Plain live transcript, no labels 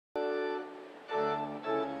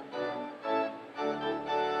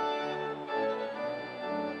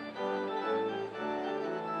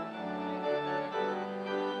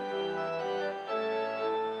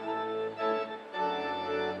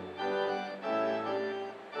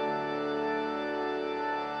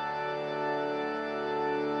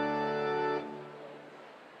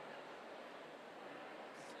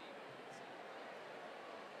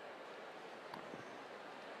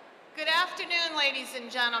afternoon, ladies and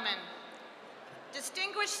gentlemen.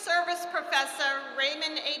 Distinguished Service Professor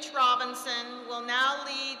Raymond H. Robinson will now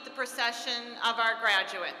lead the procession of our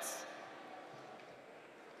graduates.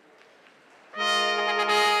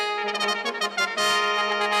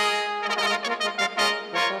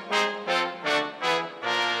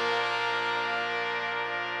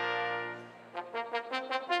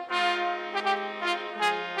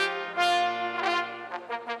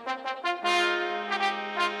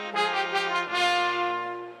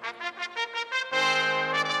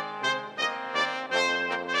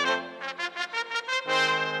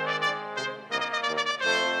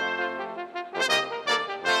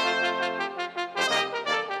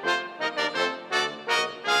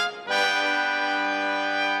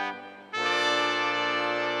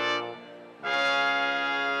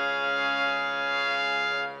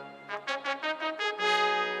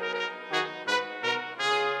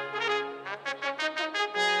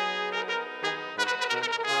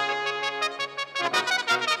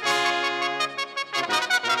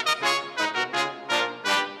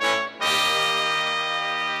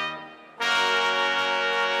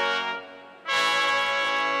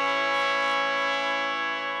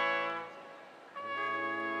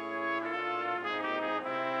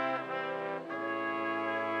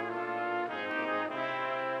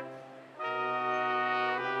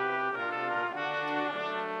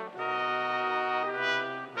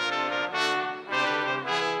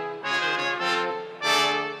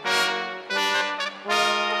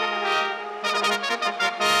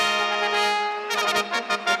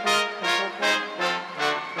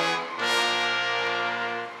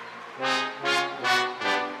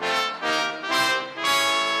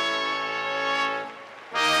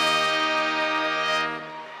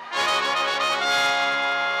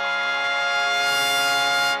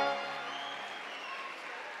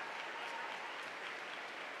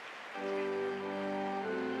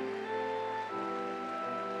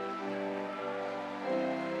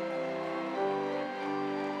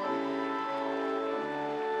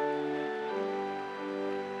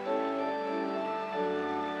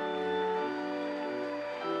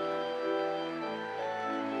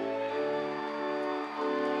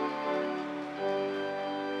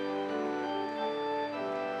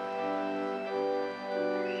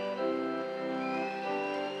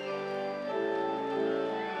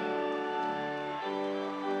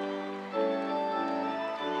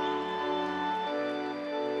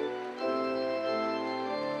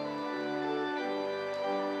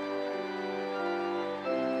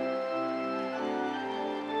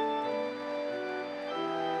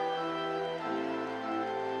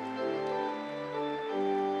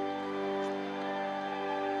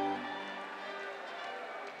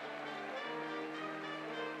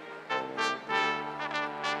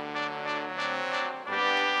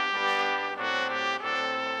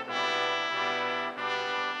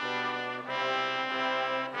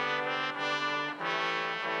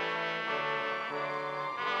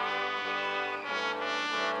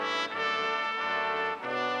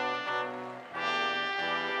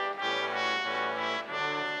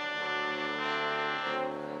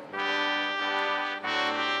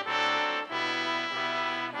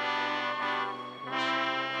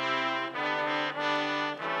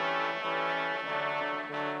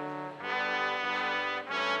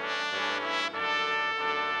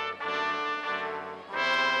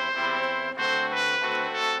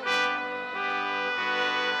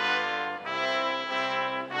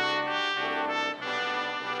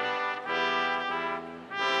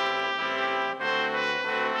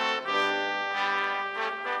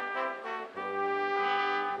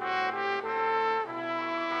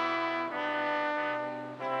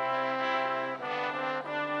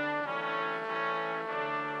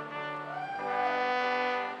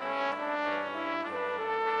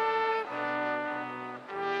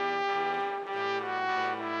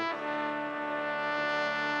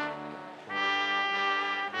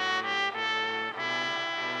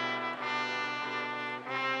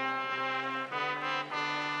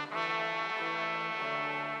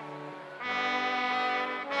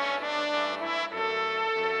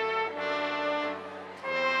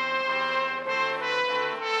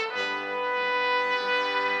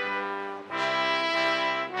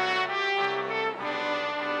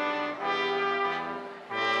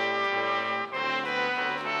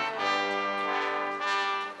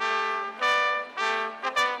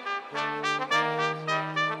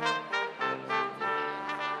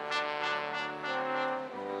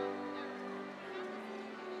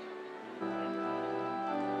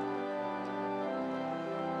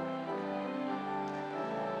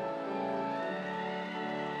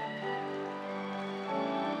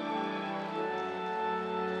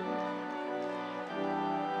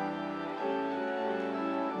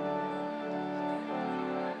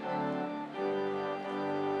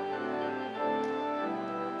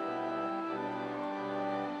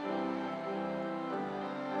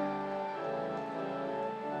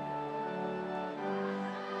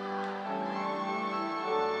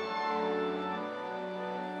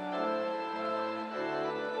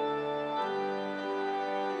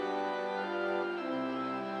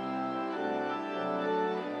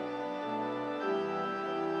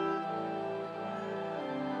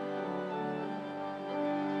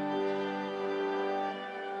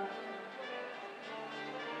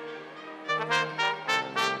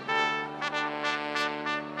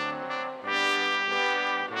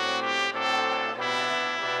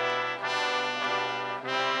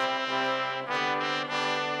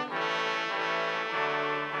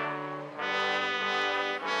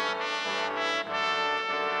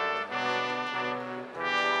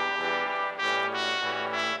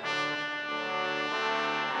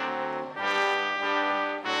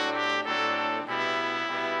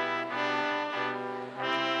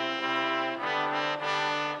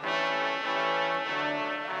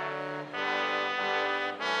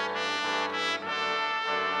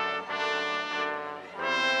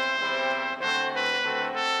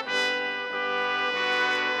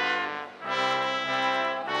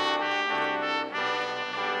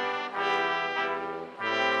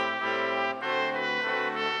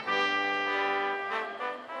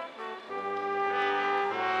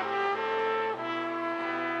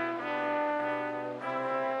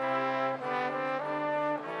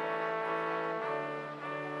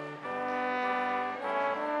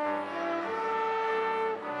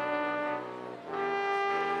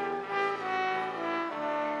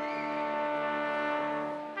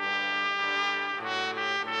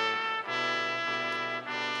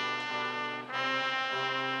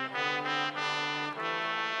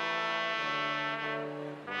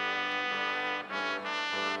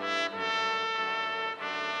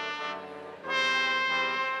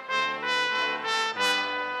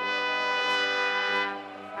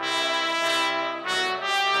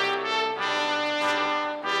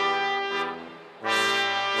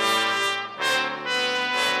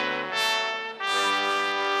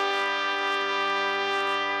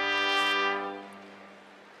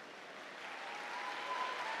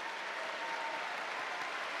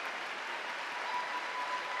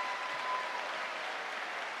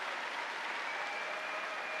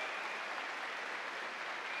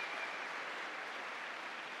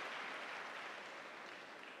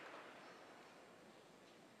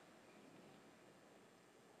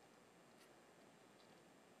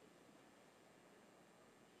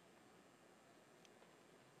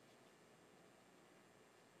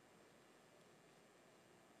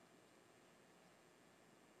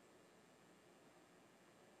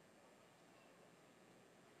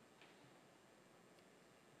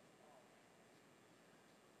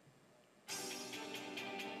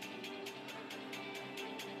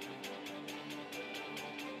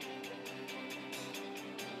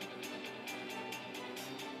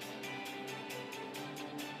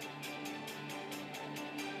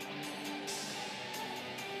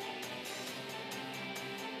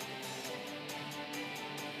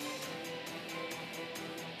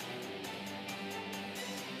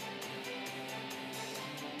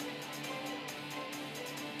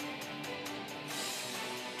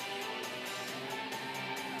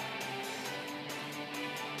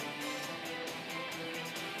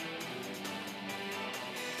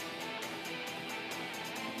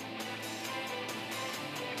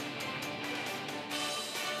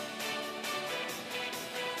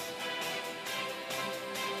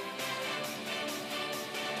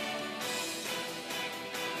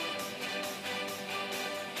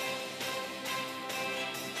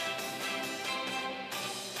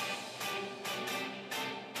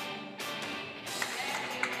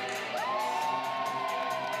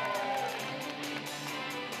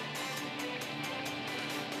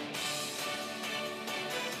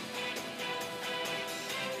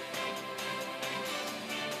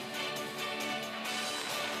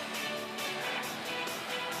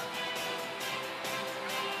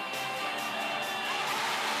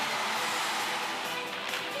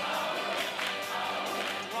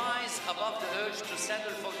 above the urge to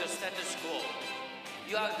settle for the status quo.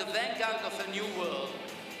 You are the vanguard of a new world,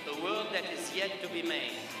 a world that is yet to be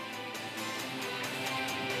made.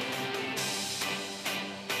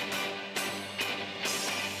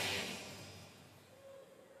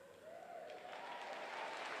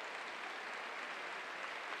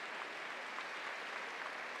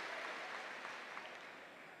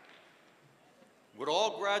 Would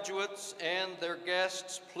all graduates and their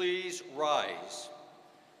guests please rise?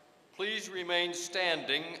 Please remain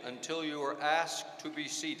standing until you are asked to be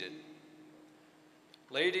seated.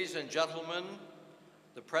 Ladies and gentlemen,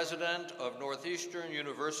 the President of Northeastern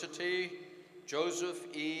University,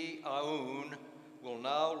 Joseph E. Aoun, will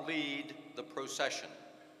now lead the procession.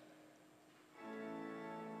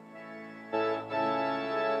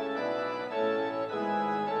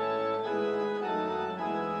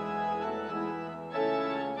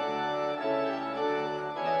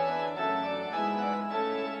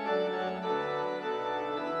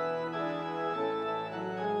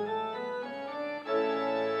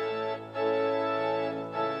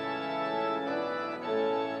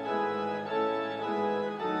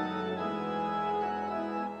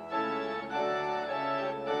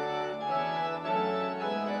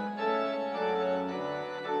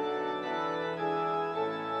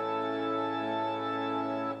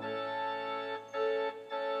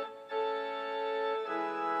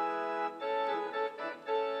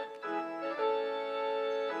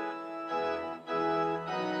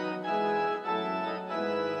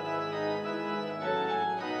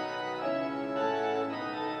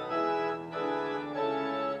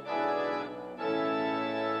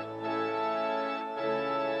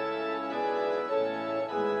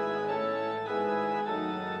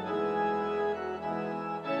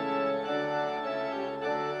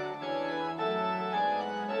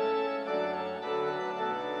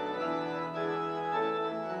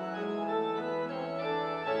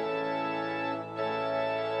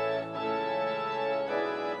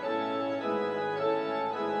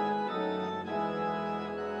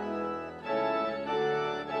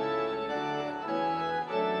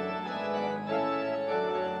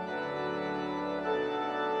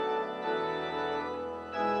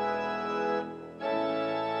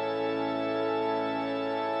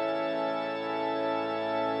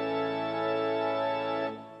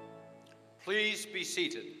 Please be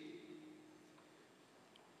seated.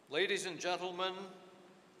 Ladies and gentlemen,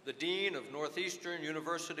 the Dean of Northeastern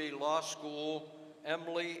University Law School,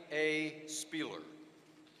 Emily A. Spieler.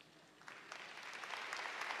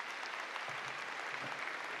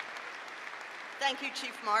 Thank you,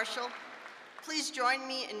 Chief Marshal. Please join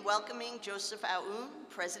me in welcoming Joseph Aoun,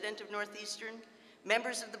 President of Northeastern,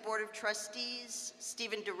 members of the Board of Trustees,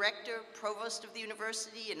 Stephen Director, Provost of the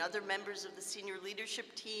University, and other members of the senior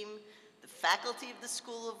leadership team, the faculty of the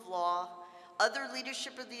School of Law, other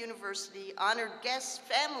leadership of the university, honored guests,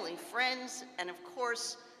 family, friends, and of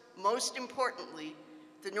course, most importantly,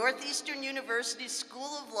 the Northeastern University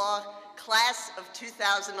School of Law class of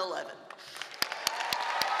 2011.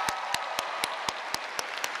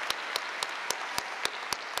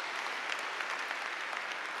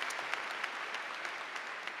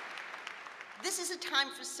 This is a time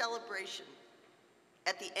for celebration.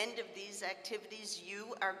 At the end of these activities,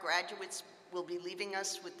 you, our graduates, will be leaving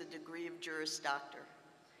us with the degree of Juris Doctor.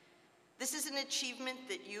 This is an achievement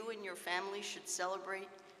that you and your family should celebrate.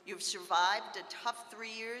 You've survived a tough 3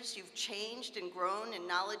 years. You've changed and grown in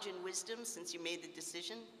knowledge and wisdom since you made the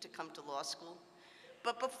decision to come to law school.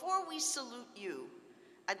 But before we salute you,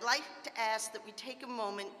 I'd like to ask that we take a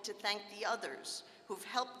moment to thank the others who've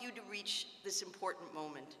helped you to reach this important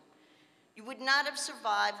moment. You would not have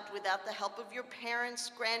survived without the help of your parents,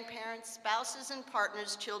 grandparents, spouses and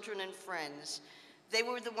partners, children and friends. They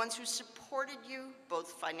were the ones who supported you,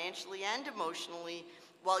 both financially and emotionally,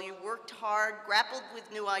 while you worked hard, grappled with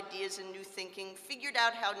new ideas and new thinking, figured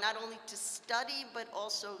out how not only to study, but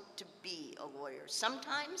also to be a lawyer.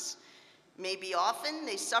 Sometimes, maybe often,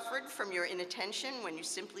 they suffered from your inattention when you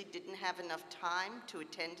simply didn't have enough time to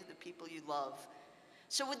attend to the people you love.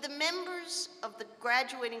 So would the members of the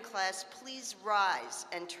graduating class please rise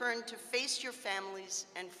and turn to face your families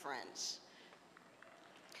and friends.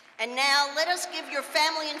 And now let us give your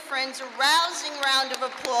family and friends a rousing round of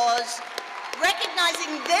applause,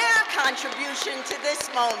 recognizing their contribution to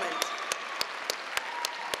this moment.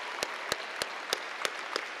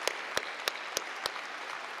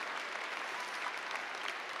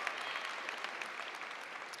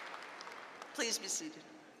 Please be seated.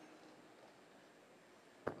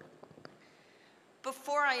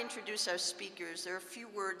 Before I introduce our speakers, there are a few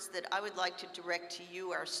words that I would like to direct to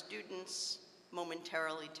you, our students,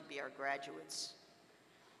 momentarily to be our graduates.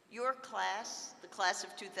 Your class, the class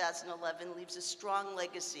of 2011, leaves a strong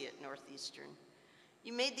legacy at Northeastern.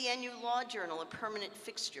 You made the NU Law Journal a permanent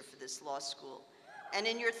fixture for this law school. And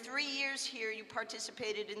in your 3 years here, you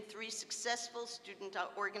participated in 3 successful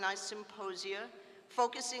student-organized symposia,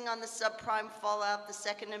 focusing on the subprime fallout, the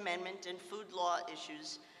Second Amendment, and food law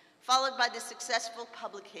issues, followed by the successful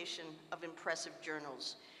publication of impressive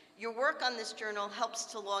journals. Your work on this journal helps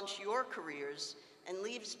to launch your careers and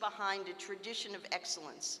leaves behind a tradition of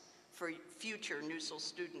excellence for future NUSL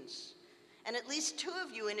students. And at least 2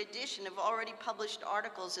 of you, in addition, have already published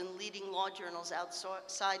articles in leading law journals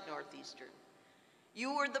outside Northeastern.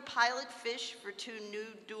 You were the pilot fish for 2 new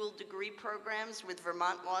dual degree programs with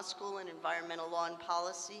Vermont Law School in Environmental Law and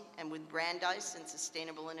Policy and with Brandeis in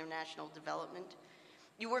Sustainable International Development.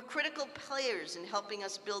 You were critical players in helping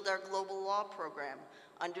us build our global law program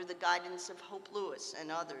under the guidance of Hope Lewis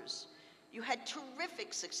and others. You had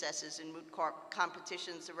terrific successes in moot court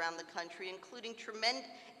competitions around the country,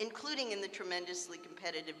 including in the tremendously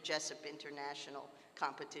competitive Jessup International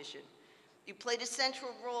competition. You played a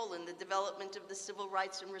central role in the development of the Civil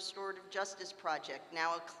Rights and Restorative Justice Project,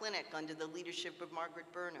 now a clinic under the leadership of Margaret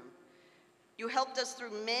Burnham. You helped us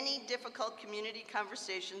through many difficult community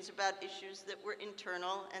conversations about issues that were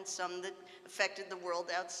internal and some that affected the world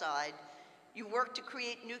outside. You worked to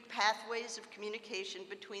create new pathways of communication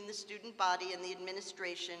between the student body and the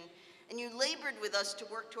administration, and you labored with us to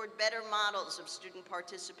work toward better models of student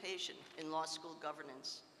participation in law school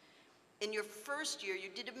governance. In your first year, you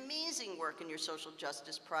did amazing work in your social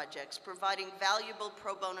justice projects, providing valuable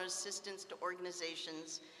pro bono assistance to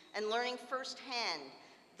organizations and learning firsthand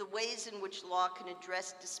the ways in which law can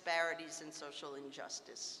address disparities and social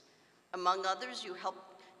injustice. Among others, you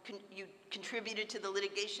contributed to the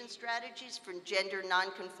litigation strategies for gender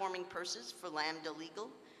non-conforming persons for Lambda Legal.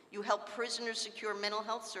 You helped prisoners secure mental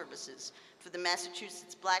health services for the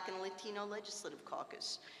Massachusetts Black and Latino Legislative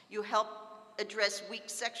Caucus. You helped address weak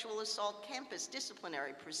sexual assault campus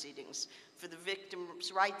disciplinary proceedings for the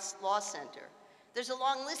Victims' Rights Law Center. There's a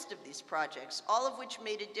long list of these projects, all of which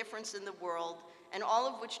made a difference in the world, and all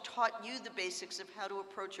of which taught you the basics of how to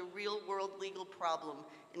approach a real-world legal problem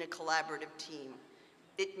in a collaborative team.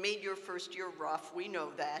 It made your first year rough, we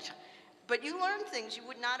know that, but you learned things you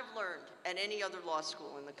would not have learned at any other law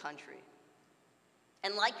school in the country.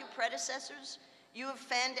 And like your predecessors, you have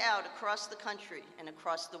fanned out across the country and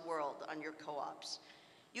across the world on your co-ops.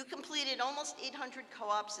 You completed almost 800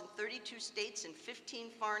 co-ops in 32 states and 15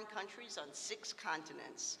 foreign countries on 6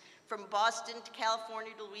 continents, from Boston to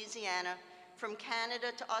California to Louisiana, from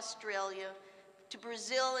Canada to Australia, to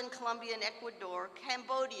Brazil and Colombia and Ecuador,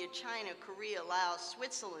 Cambodia, China, Korea, Laos,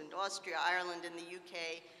 Switzerland, Austria, Ireland, and the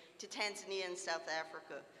UK, to Tanzania and South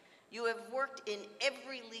Africa. You have worked in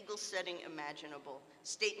every legal setting imaginable: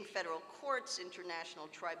 state and federal courts, international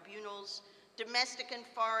tribunals, domestic and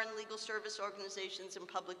foreign legal service organizations and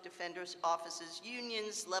public defenders' offices,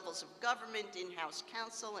 unions, levels of government, in-house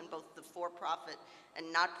counsel in both the for-profit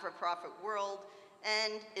and not-for-profit world,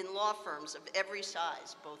 and in law firms of every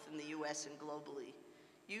size, both in the US and globally.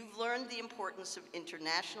 You've learned the importance of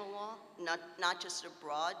international law, not just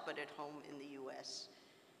abroad, but at home in the US.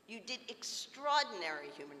 You did extraordinary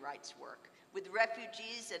human rights work with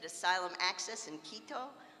refugees at Asylum Access in Quito,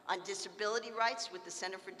 on disability rights with the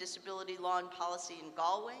Center for Disability Law and Policy in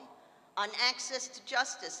Galway, on access to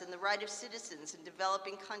justice and the right of citizens in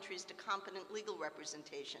developing countries to competent legal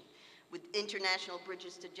representation with International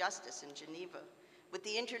Bridges to Justice in Geneva, with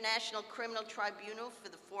the International Criminal Tribunal for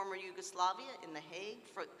the former Yugoslavia in The Hague,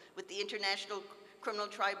 with the International Criminal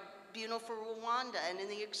Tribunal for Rwanda, and in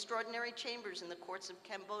the extraordinary chambers in the courts of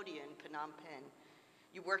Cambodia and Phnom Penh.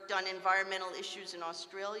 You worked on environmental issues in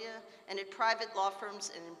Australia and at private law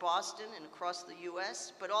firms in Boston and across the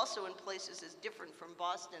US, but also in places as different from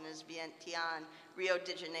Boston as Vientiane, Rio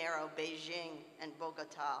de Janeiro, Beijing, and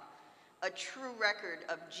Bogota. A true record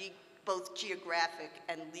of both geographic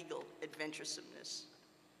and legal adventuresomeness.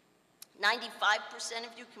 95%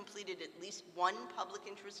 of you completed at least one public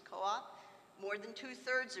interest co-op. More than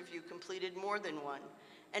 2/3 of you completed more than one.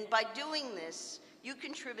 And by doing this, you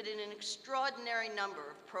contributed an extraordinary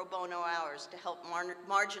number of pro bono hours to help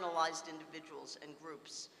marginalized individuals and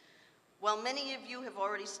groups. While many of you have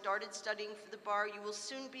already started studying for the bar, you will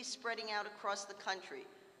soon be spreading out across the country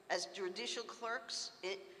as judicial clerks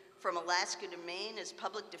from Alaska to Maine, as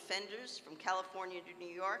public defenders from California to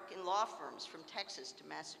New York, and law firms from Texas to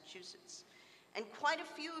Massachusetts. And quite a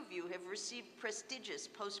few of you have received prestigious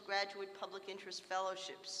postgraduate public interest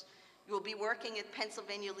fellowships. You will be working at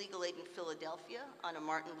Pennsylvania Legal Aid in Philadelphia on a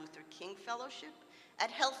Martin Luther King Fellowship, at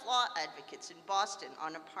Health Law Advocates in Boston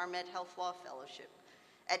on a Parmet Health Law Fellowship,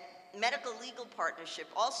 At Medical Legal Partnership,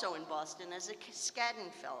 also in Boston, as a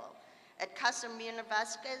Skadden Fellow. At Casa Mirna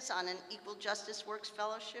Vasquez on an Equal Justice Works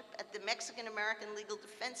Fellowship. At the Mexican American Legal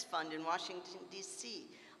Defense Fund in Washington, D.C.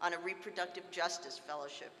 on a Reproductive Justice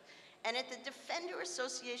Fellowship. And at the Defender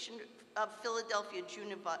Association of Philadelphia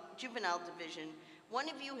Juvenile Division, one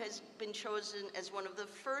of you has been chosen as one of the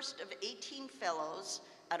first of 18 fellows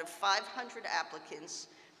out of 500 applicants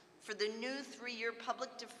for the new 3-year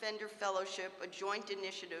Public Defender Fellowship, a joint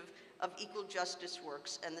initiative of Equal Justice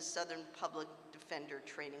Works and the Southern Public Defender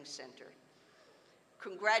Training Center.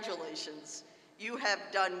 Congratulations, you have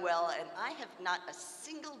done well, and I have not a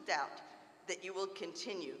single doubt that you will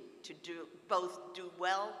continue to both do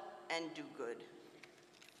well and do good.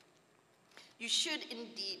 You should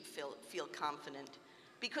indeed feel confident.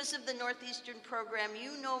 Because of the Northeastern program,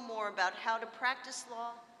 you know more about how to practice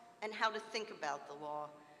law and how to think about the law,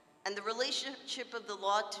 and the relationship of the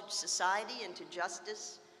law to society and to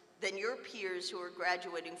justice than your peers who are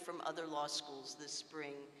graduating from other law schools this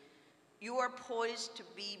spring. You are poised to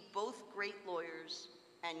be both great lawyers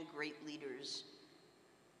and great leaders.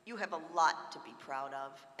 You have a lot to be proud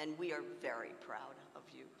of, and we are very proud of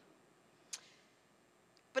you.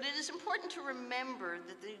 But it is important to remember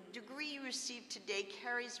that the degree you receive today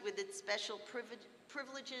carries with it special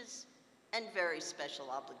privileges and very special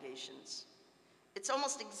obligations. It's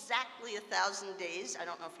almost exactly 1,000 days. I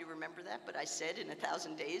don't know if you remember that, but I said in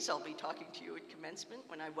 1,000 days I'll be talking to you at commencement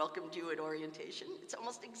when I welcomed you at orientation. It's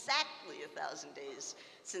almost exactly 1,000 days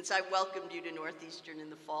since I welcomed you to Northeastern in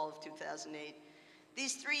the fall of 2008.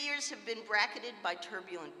 These 3 years have been bracketed by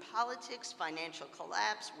turbulent politics, financial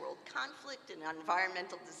collapse, world conflict, an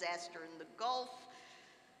environmental disaster in the Gulf,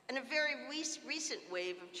 and a very recent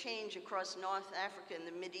wave of change across North Africa and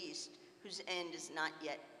the Mideast, whose end is not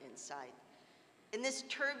yet in sight. In this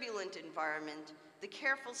turbulent environment, the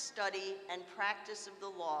careful study and practice of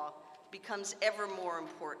the law becomes ever more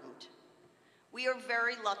important. We are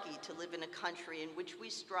very lucky to live in a country in which we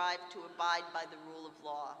strive to abide by the rule of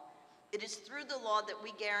law. It is through the law that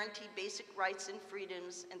we guarantee basic rights and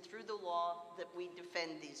freedoms, and through the law that we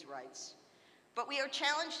defend these rights. But we are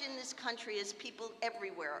challenged in this country, as people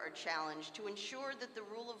everywhere are challenged, to ensure that the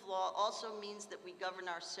rule of law also means that we govern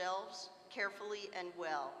ourselves carefully and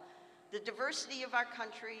well. The diversity of our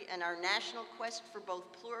country and our national quest for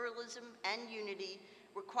both pluralism and unity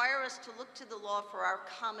require us to look to the law for our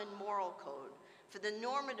common moral code, for the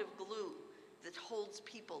normative glue that holds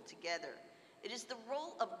people together. It is the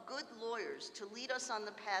role of good lawyers to lead us on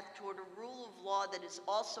the path toward a rule of law that is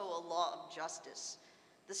also a law of justice.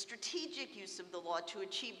 The strategic use of the law to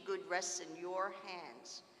achieve good rests in your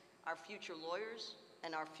hands, our future lawyers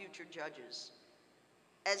and our future judges.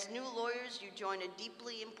 As new lawyers, you join a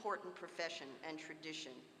deeply important profession and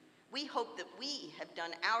tradition. We hope that we have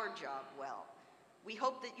done our job well. We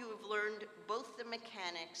hope that you have learned both the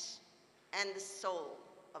mechanics and the soul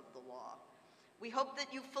of the law. We hope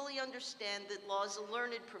that you fully understand that law is a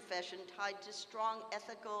learned profession tied to strong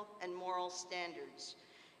ethical and moral standards.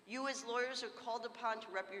 You as lawyers are called upon to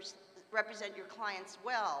represent your clients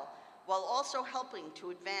well, while also helping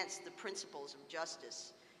to advance the principles of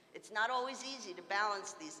justice. It's not always easy to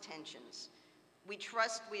balance these tensions. We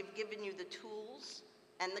trust we have given you the tools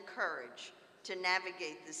and the courage to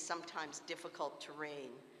navigate this sometimes difficult terrain.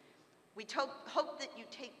 We hope that you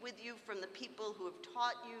take with you from the people who have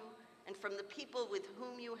taught you and from the people with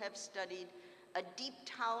whom you have studied a deep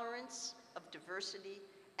tolerance of diversity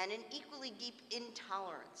and an equally deep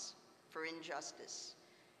intolerance for injustice.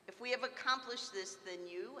 If we have accomplished this, then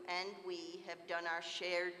you and we have done our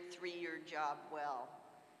shared 3-year job well.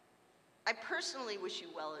 I personally wish you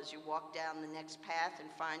well as you walk down the next path and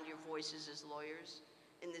find your voices as lawyers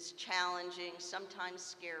in this challenging, sometimes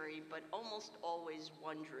scary, but almost always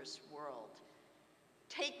wondrous world.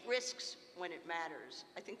 Take risks when it matters.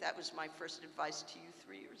 I think that was my first advice to you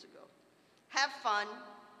 3 years ago. Have fun,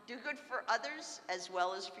 do good for others as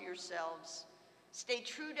well as for yourselves. Stay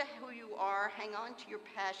true to who you are, hang on to your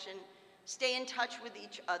passion, stay in touch with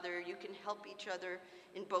each other. You can help each other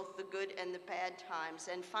in both the good and the bad times.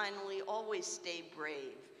 And finally, always stay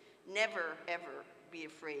brave. Never, ever be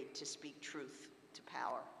afraid to speak truth to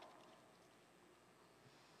power.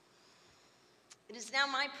 It is now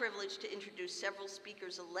my privilege to introduce several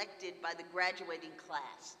speakers elected by the graduating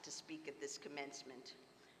class to speak at this commencement.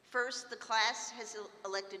 First, the class has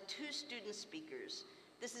elected 2 student speakers.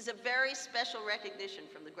 This is a very special recognition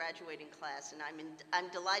from the graduating class, and I'm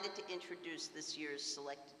delighted to introduce this year's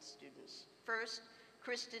selected students. First,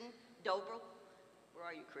 Kristen Dobrel. Where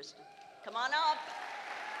are you, Kristen? Come on up.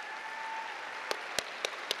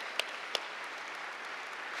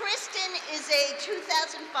 Kristen is a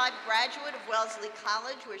 2005 graduate of Wellesley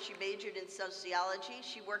College, where she majored in sociology.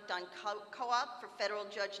 She worked on co-op for federal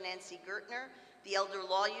judge Nancy Gertner, the Elder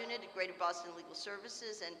Law Unit at Greater Boston Legal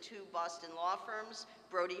Services, and 2 Boston law firms,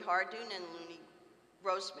 Brody Hardoon and Looney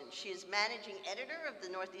Grossman. She is managing editor of the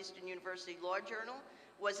Northeastern University Law Journal,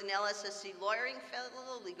 was an LSSC lawyering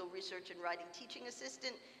fellow, legal research and writing teaching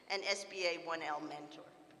assistant, and SBA 1L mentor.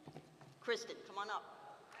 Kristen, come on up.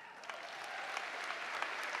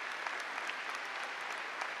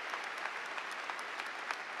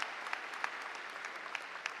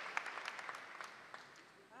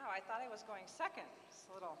 I thought I was going second. It's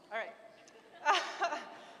a little, all right.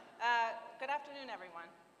 Good afternoon, everyone.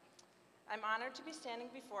 I'm honored to be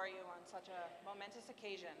standing before you on such a momentous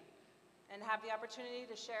occasion and have the opportunity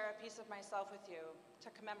to share a piece of myself with you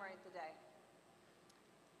to commemorate the day.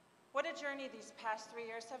 What a journey these past 3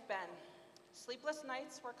 years have been. Sleepless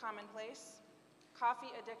nights were commonplace,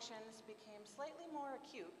 coffee addictions became slightly more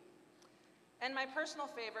acute, and my personal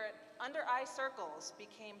favorite, under-eye circles,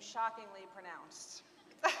 became shockingly pronounced.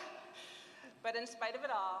 But in spite of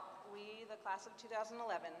it all, we, the class of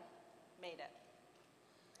 2011, made it.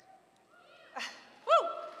 Woo!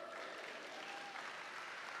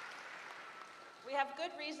 We have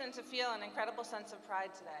good reason to feel an incredible sense of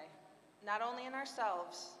pride today, not only in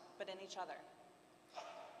ourselves, but in each other.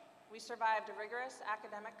 We survived a rigorous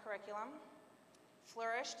academic curriculum,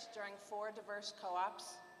 flourished during 4 diverse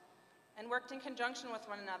co-ops, and worked in conjunction with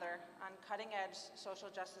one another on cutting-edge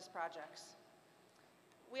social justice projects.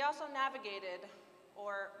 We also navigated,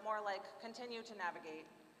 or more like continue to navigate,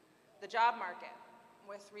 the job market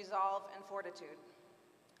with resolve and fortitude.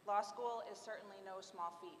 Law school is certainly no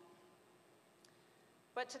small feat.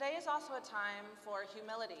 But today is also a time for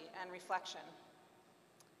humility and reflection.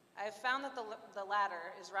 I have found that the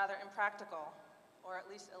latter is rather impractical, or at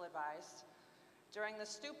least ill-advised, during the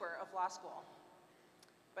stupor of law school.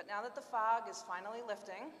 But now that the fog is finally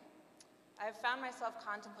lifting, I have found myself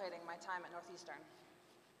contemplating my time at Northeastern.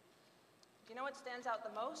 You know what stands out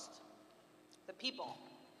the most? The people.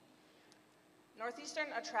 Northeastern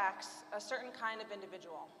attracts a certain kind of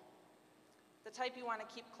individual, the type you want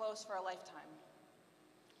to keep close for a lifetime.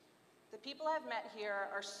 The people I've met here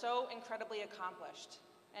are so incredibly accomplished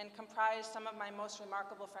and comprise some of my most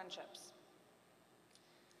remarkable friendships.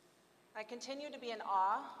 I continue to be in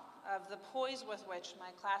awe of the poise with which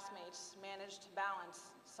my classmates managed to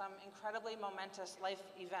balance some incredibly momentous life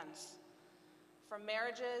events, from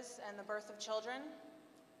marriages and the birth of children,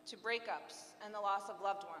 to breakups and the loss of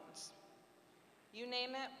loved ones. You name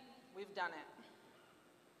it, we've done it.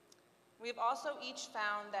 We've also each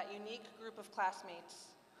found that unique group of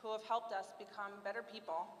classmates who have helped us become better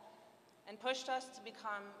people and pushed us to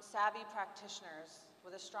become savvy practitioners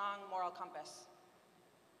with a strong moral compass.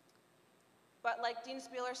 But like Dean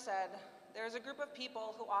Spieler said, there's a group of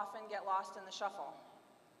people who often get lost in the shuffle,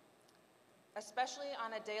 especially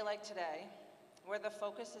on a day like today, where the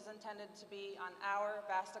focus is intended to be on our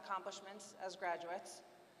vast accomplishments as graduates.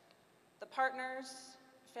 The partners,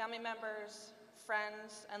 family members,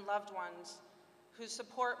 friends, and loved ones whose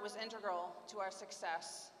support was integral to our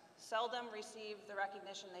success seldom receive the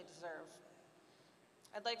recognition they deserve.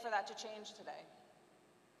 I'd like for that to change today.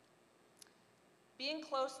 Being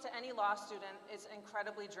close to any law student is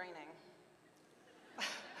incredibly draining.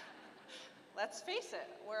 Let's face it,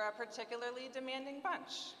 we're a particularly demanding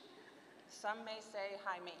bunch. Some may say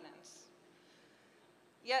high maintenance.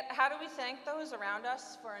 Yet, how do we thank those around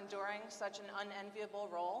us for enduring such an unenviable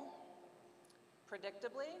role?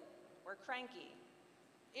 Predictably, we're cranky,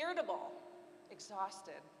 irritable,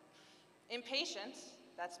 exhausted, impatient,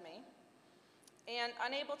 that's me, and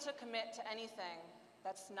unable to commit to anything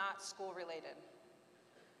that's not school-related.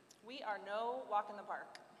 We are no walk in the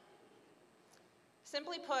park.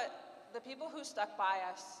 Simply put, the people who stuck by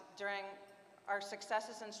us during our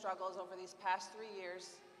successes and struggles over these past 3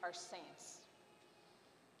 years are saints.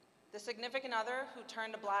 The significant other who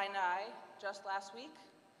turned a blind eye just last week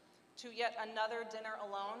to yet another dinner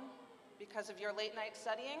alone because of your late night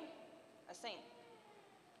studying, a saint.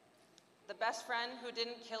 The best friend who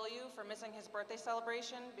didn't kill you for missing his birthday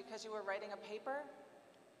celebration because you were writing a paper,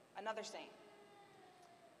 another saint.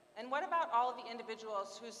 And what about all of the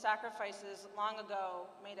individuals whose sacrifices long ago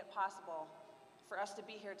made it possible for us to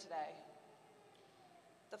be here today?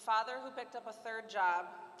 The father who picked up a 3rd job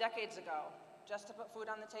decades ago just to put food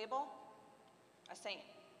on the table, a saint.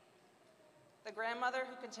 The grandmother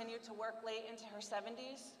who continued to work late into her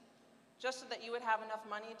 70s just so that you would have enough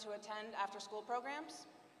money to attend after-school programs,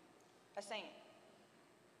 a saint.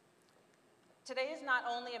 Today is not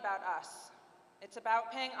only about us. It's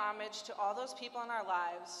about paying homage to all those people in our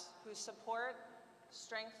lives whose support,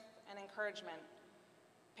 strength, and encouragement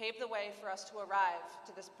paved the way for us to arrive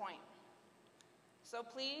to this point. So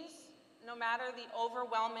please, no matter the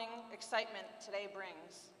overwhelming excitement today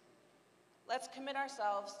brings, let's commit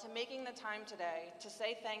ourselves to making the time today to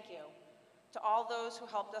say thank you to all those who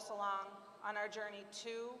helped us along on our journey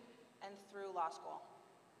to and through law school.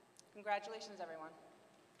 Congratulations, everyone.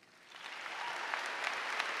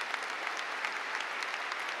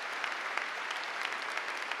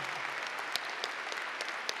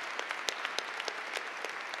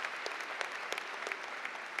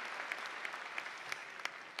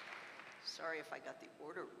 Sorry if I got the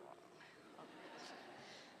order wrong.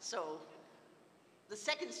 So, the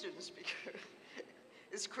second student speaker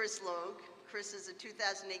is Chris Logue. Chris is a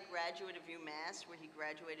 2008 graduate of UMass, where he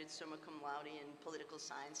graduated summa cum laude in political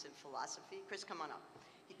science and philosophy. Chris, come on up.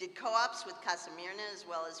 He did co-ops with Casa Mirna, as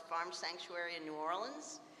well as Farm Sanctuary in New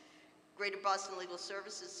Orleans, Greater Boston Legal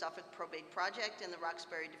Services Suffolk Probate Project, and the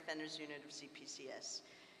Roxbury Defenders Unit of CPCS.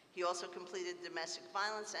 He also completed domestic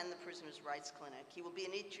violence and the Prisoners' Rights Clinic. He will be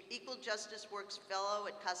an Equal Justice Works Fellow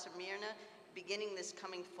at Casa Mirna beginning this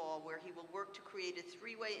coming fall, where he will work to create a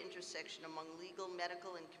three-way intersection among legal,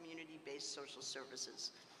 medical, and community-based social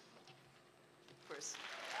services. Chris.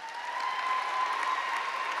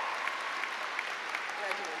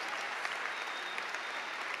 Congratulations.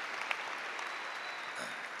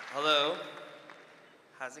 Hello.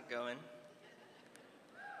 How's it going?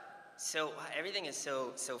 So everything is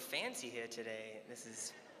so fancy here today. This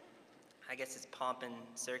is, I guess it's pomp and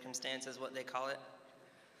circumstance is what they call it.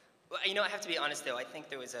 Well, you know, I have to be honest though, I think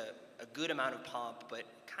there was a good amount of pomp, but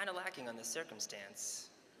kind of lacking on the circumstance.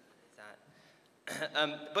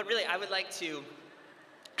 But really, I would like to,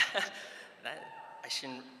 I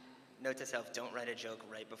shouldn't, note to self, don't write a joke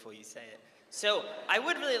right before you say it. So I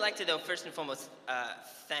would really like to though, first and foremost,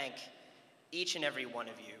 thank each and every one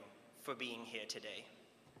of you for being here today.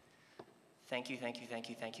 Thank you, thank you, thank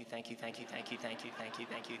you, thank you, thank you, thank you, thank you, thank you, thank you,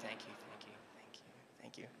 thank you, thank you, thank you,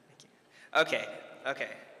 thank you, thank you. Okay.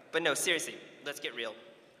 But no, seriously, let's get real.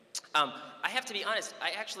 I have to be honest,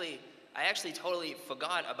 I actually totally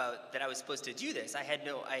forgot about that I was supposed to do this.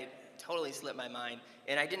 I totally slipped my mind,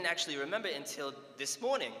 and I didn't actually remember until this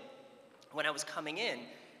morning when I was coming in.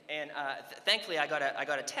 And thankfully, I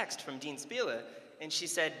got a text from Dean Spieler, and she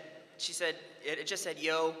said, it just said,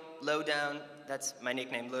 yo, Lowdown, that's my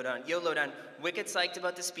nickname, Lowdown. Yo, Lowdown, wicked psyched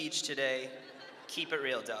about the speech today. Keep it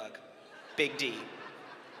real, dog. Big D.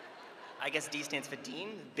 I guess D stands for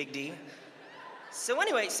Dean, Big D. So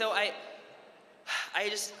anyway, so I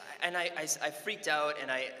freaked out,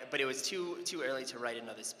 but it was too early to write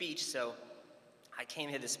another speech, so I came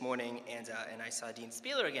here this morning, and I saw Dean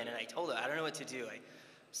Spieler again, and I told her, I don't know what to do. I'm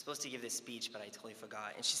supposed to give this speech, but I totally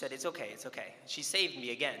forgot. And she said, it's okay. She saved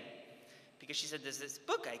me again, because she said, there's this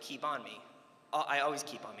book I keep on me. I always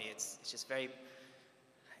keep on me. It's just very,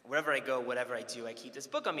 wherever I go, whatever I do, I keep this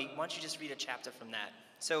book on me. Why don't you just read a chapter from that?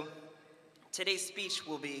 So today's speech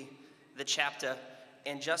will be the chapter,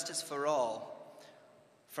 And Justice for All,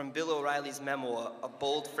 from Bill O'Reilly's memoir, A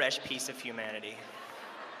Bold, Fresh Piece of Humanity.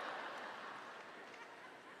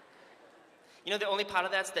 You know, the only part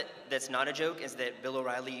of that's not a joke is that Bill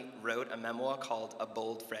O'Reilly wrote a memoir called A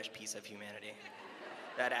Bold, Fresh Piece of Humanity.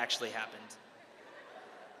 That actually happened.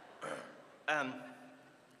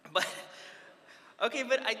 But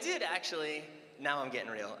I did actually, now I'm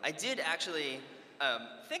getting real, I did actually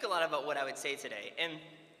think a lot about what I would say today. And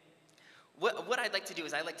what I'd like to do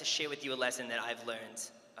is I'd like to share with you a lesson that I've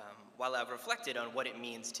learned while I've reflected on what it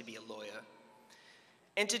means to be a lawyer.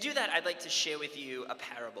 And to do that, I'd like to share with you a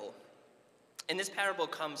parable. And this parable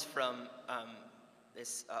comes from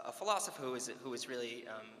a philosopher who is really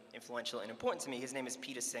influential and important to me. His name is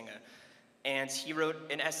Peter Singer. And he wrote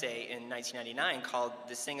an essay in 1999 called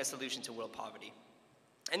The Singer Solution to World Poverty.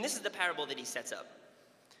 And this is the parable that he sets up.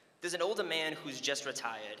 There's an older man who's just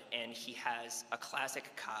retired, and he has a classic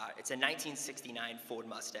car. It's a 1969 Ford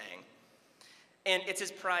Mustang. And it's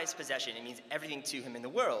his prized possession. It means everything to him in the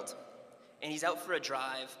world. And he's out for a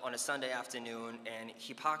drive on a Sunday afternoon, and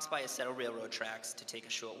he parks by a set of railroad tracks to take a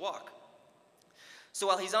short walk. So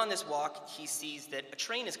while he's on this walk, he sees that a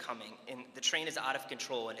train is coming, and the train is out of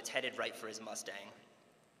control, and it's headed right for his Mustang,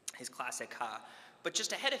 his classic car. But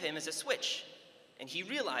just ahead of him is a switch, and he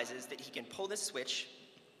realizes that he can pull this switch,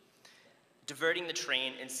 diverting the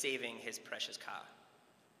train and saving his precious car.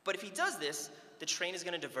 But if he does this, the train is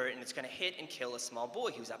going to divert, and it's going to hit and kill a small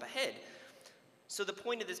boy who's up ahead. So the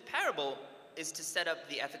point of this parable is to set up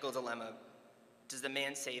the ethical dilemma. Does the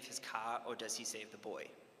man save his car, or does he save the boy?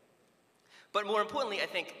 But more importantly, I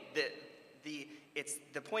think that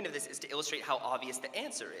the point of this is to illustrate how obvious the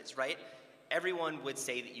answer is, right? Everyone would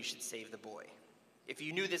say that you should save the boy. If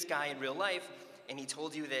you knew this guy in real life and he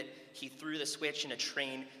told you that he threw the switch and a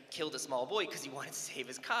train killed a small boy because he wanted to save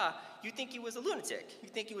his car, you'd think he was a lunatic.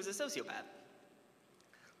 You'd think he was a sociopath.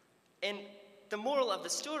 And the moral of the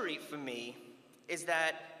story for me is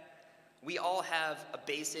that we all have a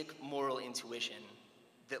basic moral intuition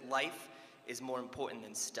that life is more important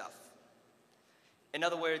than stuff. In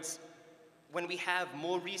other words, when we have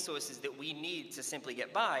more resources that we need to simply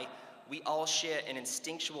get by, we all share an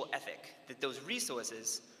instinctual ethic that those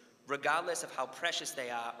resources, regardless of how precious they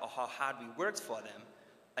are or how hard we worked for them,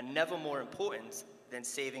 are never more important than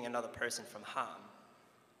saving another person from harm.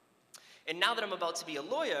 And now that I'm about to be a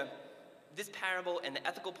lawyer, this parable and the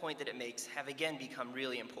ethical point that it makes have again become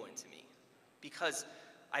really important to me, because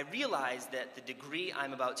I realize that the degree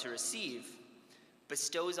I'm about to receive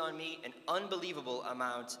bestows on me an unbelievable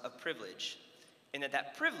amount of privilege, and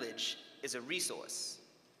that privilege is a resource.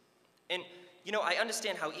 And, you know, I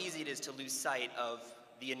understand how easy it is to lose sight of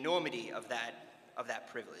the enormity of that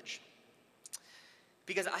privilege.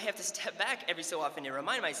 Because I have to step back every so often and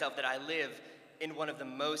remind myself that I live in one of the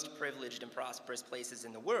most privileged and prosperous places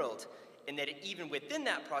in the world, and that even within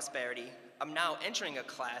that prosperity, I'm now entering a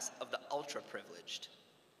class of the ultra-privileged.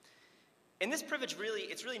 And this privilege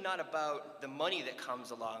it's really not about the money that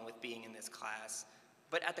comes along with being in this class,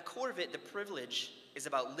 but at the core of it, the privilege is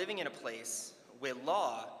about living in a place where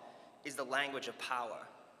law is the language of power.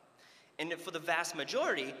 And for the vast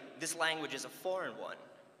majority, this language is a foreign one.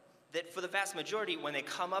 That for the vast majority, when they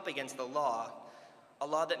come up against the law, a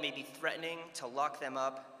law that may be threatening to lock them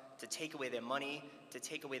up, to take away their money, to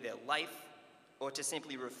take away their life, or to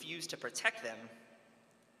simply refuse to protect them,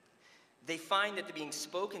 they find that they're being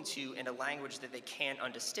spoken to in a language that they can't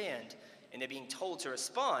understand, and they're being told to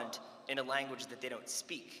respond in a language that they don't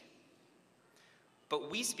speak.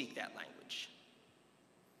 But we speak that language.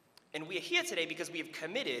 And we are here today because we have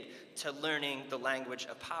committed to learning the language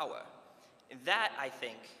of power. And that, I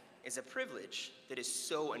think, is a privilege that is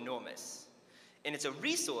so enormous. And it's a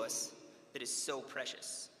resource that is so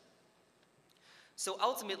precious. So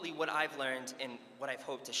ultimately, what I've learned and what I've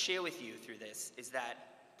hoped to share with you through this is that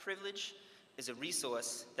privilege is a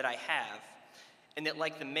resource that I have, and that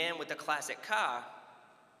like the man with the classic car,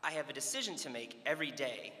 I have a decision to make every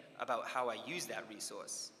day about how I use that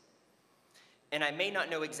resource. And I may not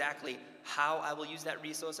know exactly how I will use that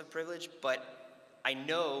resource of privilege, but I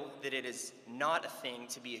know that it is not a thing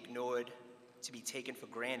to be ignored, to be taken for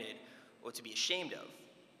granted, or to be ashamed of.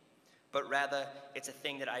 But rather, it's a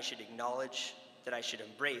thing that I should acknowledge, that I should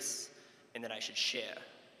embrace, and that I should share.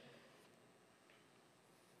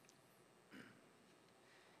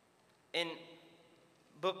 And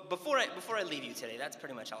before I leave you today, that's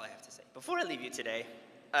pretty much all I have to say. Before I leave you today,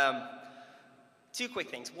 two quick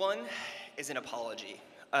things. One is an apology.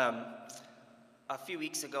 A few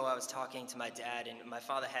weeks ago, I was talking to my dad, and my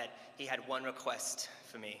father had one request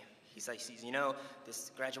for me. He's like, you know,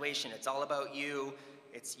 this graduation, it's all about you.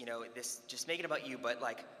 It's, you know, just make it about you. But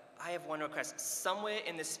like, I have one request. Somewhere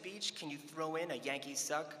in the speech, can you throw in a Yankees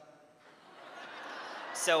suck?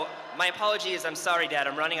 So my apology is, I'm sorry, Dad,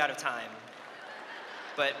 I'm running out of time.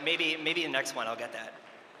 But maybe the next one I'll get that.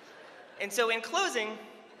 And so in closing,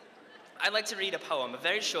 I'd like to read a poem, a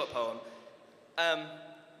very short poem.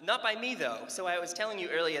 Not by me, though. So I was telling you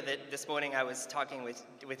earlier that this morning I was talking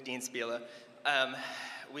with Dean Spieler.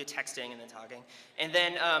 We were texting and then talking. And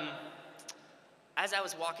then as I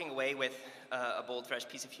was walking away with a bold, fresh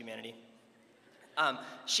piece of humanity,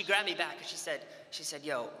 she grabbed me back and she said,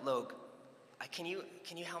 yo, Logue, can you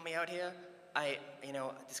help me out here?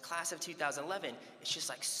 This class of 2011, it's just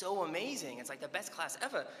like so amazing. It's like the best class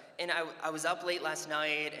ever. And I was up late last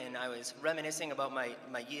night and I was reminiscing about my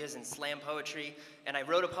years in slam poetry, and I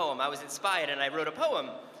wrote a poem. I was inspired and I wrote a poem,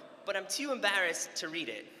 but I'm too embarrassed to read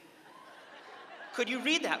it. Could you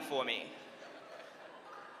read that for me?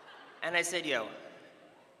 And I said, yo,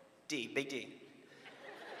 D, big D.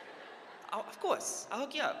 Of course, I'll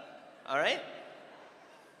hook you up, all right?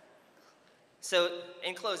 So,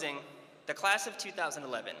 in closing, the class of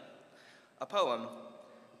 2011, a poem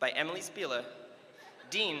by Emily Spieler,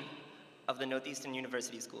 Dean of the Northeastern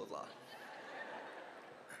University School of Law.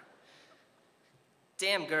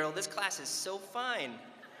 Damn, girl, this class is so fine.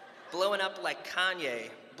 Blowing up like Kanye,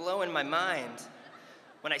 blowing my mind.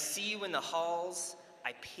 When I see you in the halls,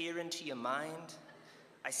 I peer into your mind.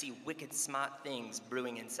 I see wicked smart things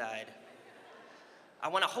brewing inside. I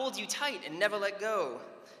want to hold you tight and never let go,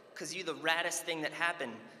 'cause you're the raddest thing that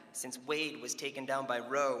happened since Wade was taken down by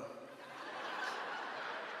Roe.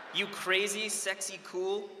 You crazy, sexy,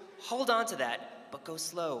 cool, hold on to that, but go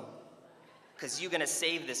slow, 'cause you're gonna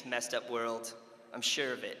save this messed up world. I'm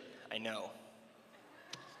sure of it, I know.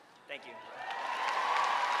 Thank you.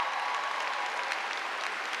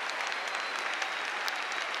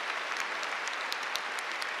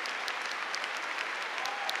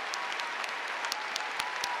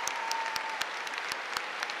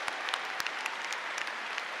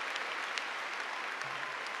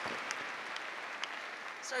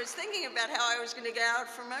 So I was thinking about how I was going to get out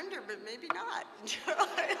from under, but maybe not.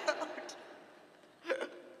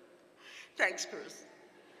 Thanks, Cruz.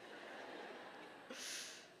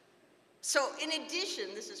 So in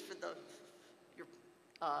addition, this is for your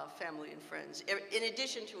family and friends, in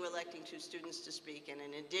addition to electing 2 students to speak, and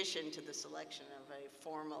in addition to the selection of a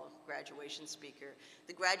formal graduation speaker,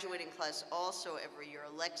 the graduating class also every year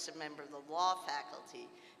elects a member of the law faculty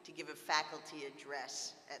to give a faculty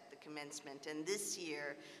address at the commencement. And this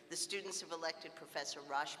year, the students have elected Professor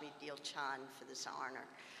Rashmi Dilchand for this honor.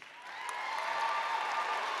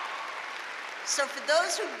 So for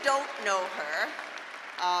those who don't know her,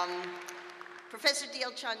 Professor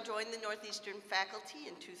Dilchand joined the Northeastern faculty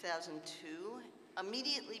in 2002.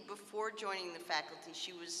 Immediately before joining the faculty,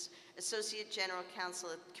 she was Associate General Counsel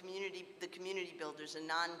at the Community Builders, a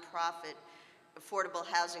nonprofit affordable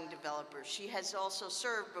housing developer. She has also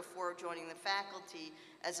served before joining the faculty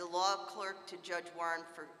as a law clerk to Judge Warren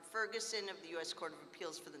Ferguson of the U.S. Court of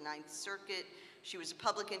Appeals for the Ninth Circuit. She was a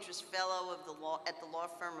public interest fellow at the law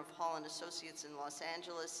firm of Hall & Associates in Los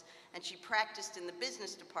Angeles, and she practiced in the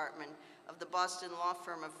business department of the Boston law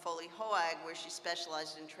firm of Foley Hoag, where she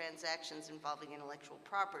specialized in transactions involving intellectual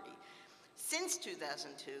property. Since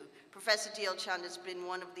 2002, Professor Dilchand has been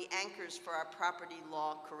one of the anchors for our property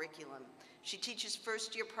law curriculum. She teaches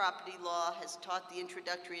first-year property law, has taught the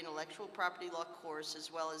introductory intellectual property law course,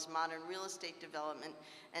 as well as modern real estate development,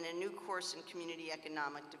 and a new course in community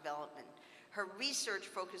economic development. Her research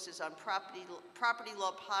focuses on property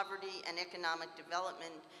law, poverty, and economic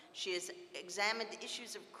development. She has examined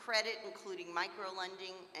issues of credit, including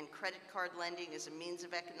microlending and credit card lending as a means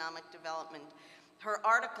of economic development. Her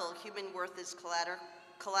article, Human Worth is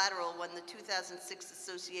Collateral, won the 2006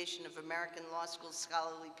 Association of American Law Schools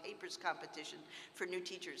Scholarly Papers Competition for new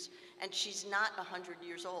teachers. And she's not 100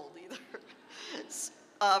 years old either.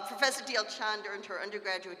 Professor Dilchand earned her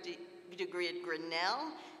undergraduate degree at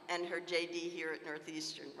Grinnell and her JD here at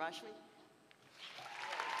Northeastern. Rashmi?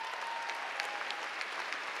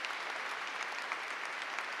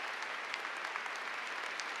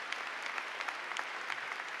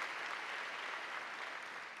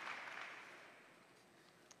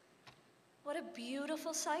 What a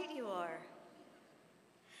beautiful sight you are.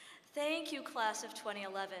 Thank you, class of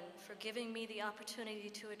 2011, for giving me the opportunity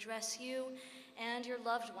to address you and your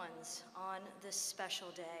loved ones on this special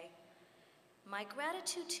day. My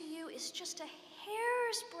gratitude to you is just a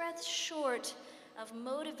hair's breadth short of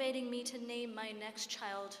motivating me to name my next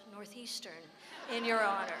child Northeastern in your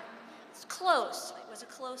honor. It's close. It was a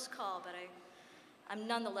close call, but I'm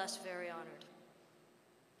nonetheless very honored.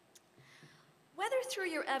 Whether through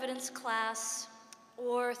your evidence class,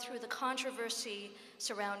 or through the controversy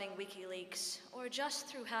surrounding WikiLeaks, or just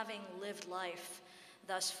through having lived life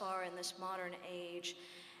thus far in this modern age,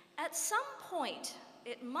 at some point,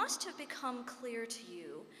 it must have become clear to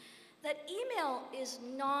you that email is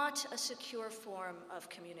not a secure form of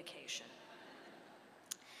communication.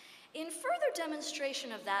 In further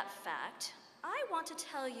demonstration of that fact, I want to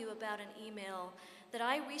tell you about an email that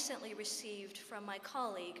I recently received from my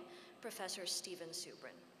colleague, Professor Steven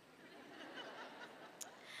Subrin.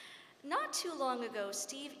 Not too long ago,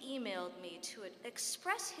 Steve emailed me to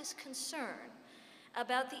express his concern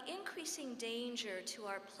about the increasing danger to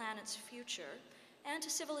our planet's future and to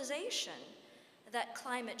civilization that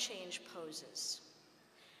climate change poses.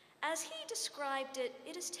 As he described it,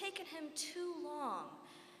 it has taken him too long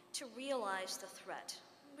to realize the threat,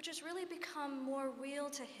 which has really become more real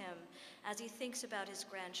to him as he thinks about his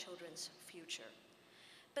grandchildren's future.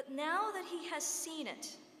 But now that he has seen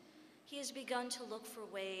it, he has begun to look for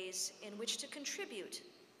ways in which to contribute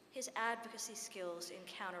his advocacy skills in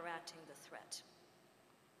counteracting the threat.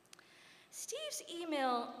 Steve's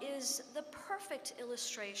email is the perfect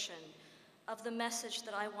illustration of the message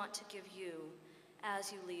that I want to give you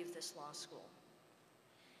as you leave this law school.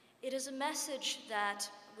 It is a message that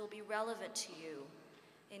will be relevant to you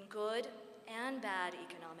in good and bad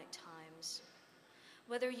economic times,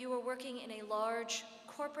 whether you are working in a large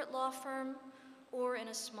corporate law firm or in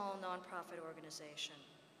a small nonprofit organization.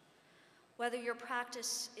 Whether your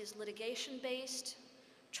practice is litigation-based,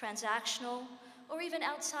 transactional, or even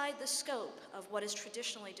outside the scope of what is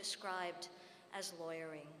traditionally described as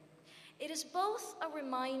lawyering. It is both a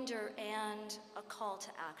reminder and a call to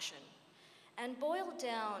action. And boiled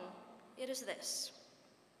down, it is this.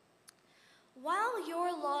 While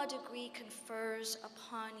your law degree confers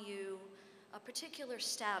upon you a particular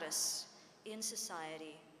status in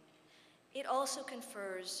society, it also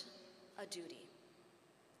confers a duty.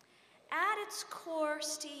 At its core,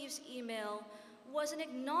 Steve's email was an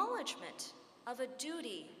acknowledgement of a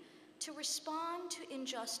duty to respond to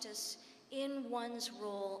injustice in one's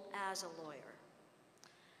role as a lawyer.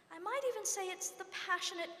 I might even say it's the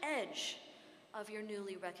passionate edge of your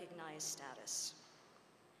newly recognized status.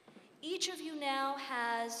 Each of you now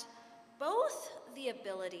has both the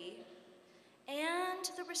ability and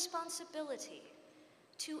the responsibility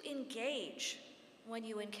to engage when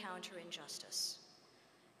you encounter injustice,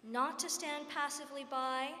 not to stand passively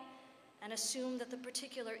by and assume that the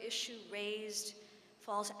particular issue raised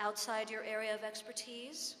falls outside your area of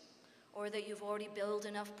expertise, or that you've already billed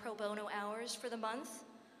enough pro bono hours for the month,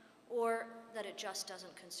 or that it just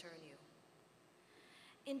doesn't concern you.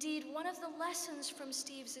 Indeed, one of the lessons from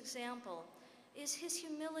Steve's example is his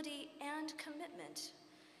humility and commitment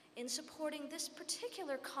in supporting this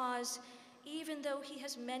particular cause, even though he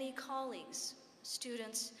has many colleagues,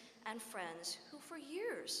 students, and friends who for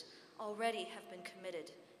years already have been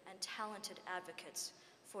committed and talented advocates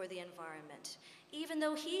for the environment, even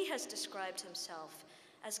though he has described himself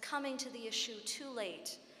as coming to the issue too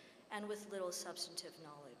late and with little substantive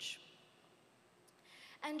knowledge.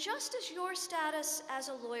 And just as your status as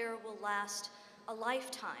a lawyer will last a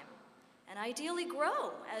lifetime and ideally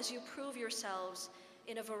grow as you prove yourselves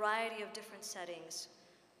in a variety of different settings,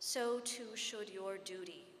 so too should your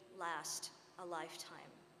duty last a lifetime.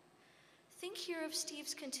 Think here of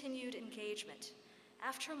Steve's continued engagement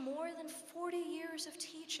after more than 40 years of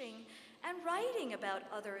teaching and writing about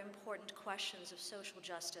other important questions of social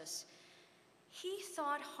justice. He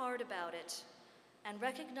thought hard about it and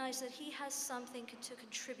recognized that he has something to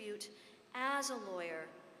contribute as a lawyer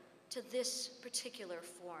to this particular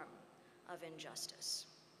form of injustice.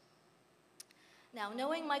 Now,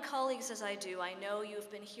 knowing my colleagues as I do, I know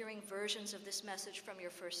you've been hearing versions of this message from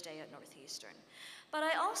your first day at Northeastern. But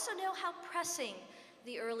I also know how pressing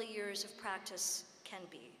the early years of practice can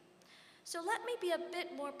be. So let me be a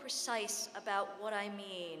bit more precise about what I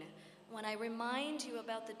mean when I remind you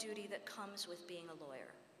about the duty that comes with being a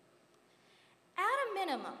lawyer. At a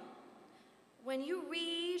minimum, when you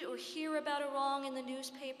read or hear about a wrong in the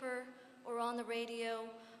newspaper or on the radio,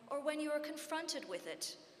 or when you are confronted with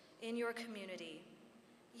it in your community,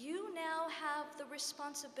 you now have the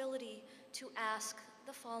responsibility to ask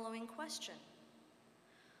the following question.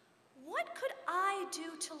 What could I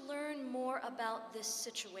do to learn more about this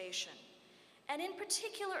situation? And in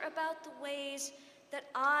particular about the ways that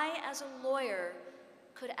I, as a lawyer,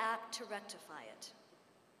 could act to rectify it.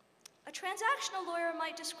 A transactional lawyer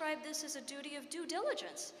might describe this as a duty of due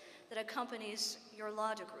diligence that accompanies your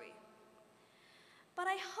law degree. But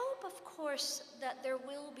I hope, of course, that there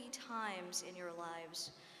will be times in your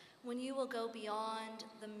lives when you will go beyond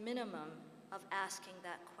the minimum of asking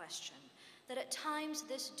that question, that at times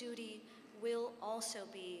this duty will also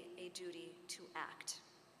be a duty to act.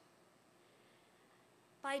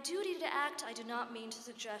 By duty to act, I do not mean to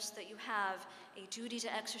suggest that you have a duty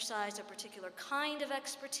to exercise a particular kind of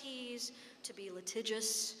expertise, to be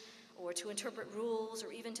litigious, or to interpret rules,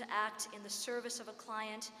 or even to act in the service of a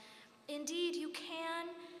client. Indeed, you can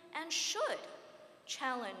and should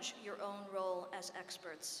challenge your own role as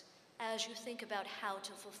experts as you think about how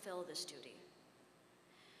to fulfill this duty.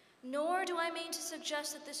 Nor do I mean to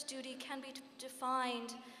suggest that this duty can be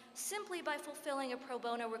defined simply by fulfilling a pro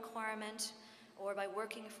bono requirement or by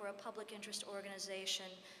working for a public interest organization.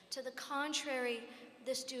 To the contrary,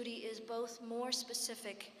 this duty is both more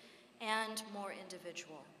specific and more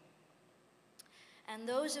individual. And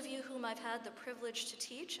those of you whom I've had the privilege to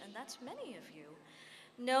teach, and that's many of you,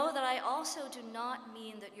 know that I also do not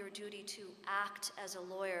mean that your duty to act as a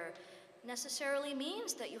lawyer necessarily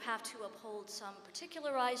means that you have to uphold some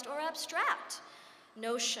particularized or abstract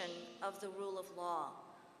notion of the rule of law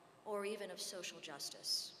or even of social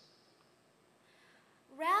justice.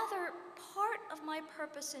 Rather, part of my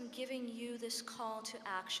purpose in giving you this call to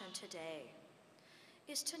action today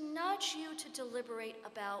is to nudge you to deliberate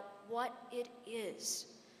about what it is,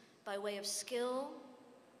 by way of skill,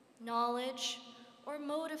 knowledge, or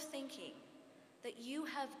mode of thinking, that you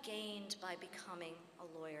have gained by becoming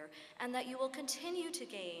a lawyer, and that you will continue to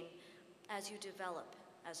gain as you develop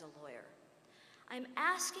as a lawyer. I'm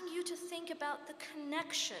asking you to think about the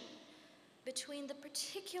connection between the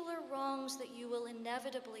particular wrongs that you will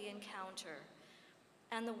inevitably encounter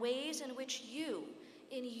and the ways in which you,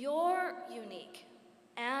 in your unique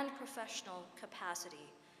and professional capacity,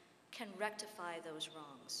 can rectify those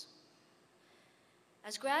wrongs.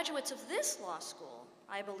 As graduates of this law school,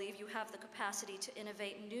 I believe you have the capacity to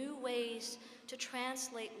innovate new ways to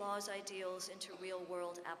translate law's ideals into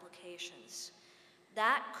real-world applications.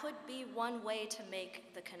 That could be one way to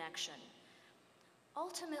make the connection.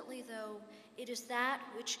 Ultimately, though, it is that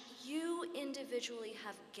which you individually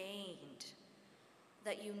have gained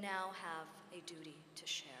that you now have a duty to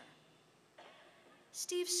share.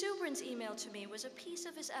 Steve Subrin's email to me was a piece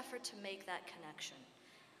of his effort to make that connection.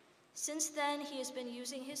 Since then, he has been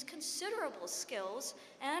using his considerable skills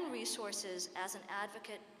and resources as an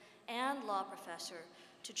advocate and law professor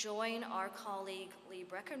to join our colleague Lee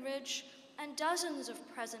Breckenridge and dozens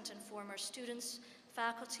of present and former students,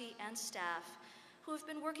 faculty, and staff who have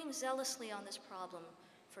been working zealously on this problem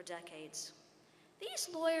for decades. These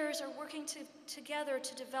lawyers are working together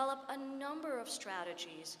to develop a number of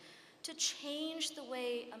strategies to change the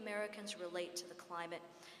way Americans relate to the climate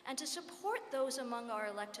and to support those among our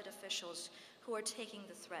elected officials who are taking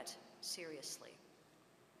the threat seriously.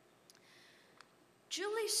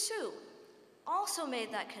 Julie Su also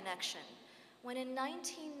made that connection when in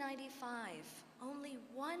 1995, only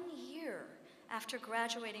 1 year after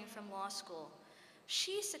graduating from law school,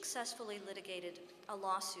 she successfully litigated a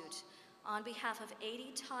lawsuit on behalf of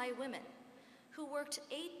 80 Thai women who worked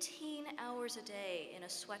 18 hours a day in a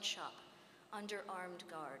sweatshop under armed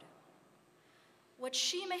guard. What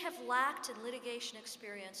she may have lacked in litigation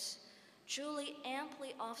experience, Julie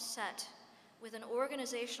amply offset with an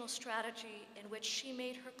organizational strategy in which she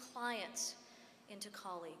made her clients into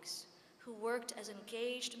colleagues who worked as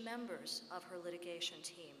engaged members of her litigation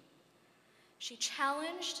team. She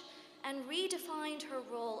challenged and redefined her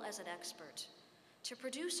role as an expert to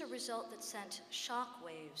produce a result that sent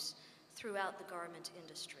shockwaves throughout the garment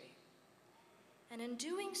industry. And in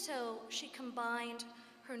doing so, she combined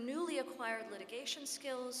her newly acquired litigation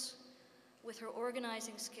skills with her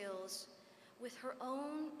organizing skills, with her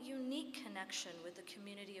own unique connection with the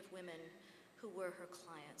community of women who were her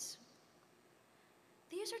clients.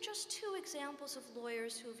 These are just two examples of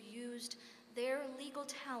lawyers who have used their legal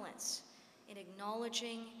talents in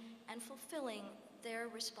acknowledging and fulfilling their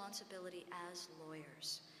responsibility as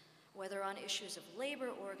lawyers, whether on issues of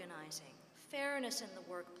labor organizing, fairness in the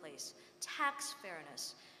workplace, tax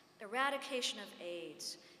fairness, eradication of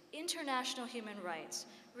AIDS, international human rights,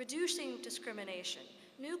 reducing discrimination,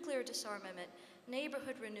 nuclear disarmament,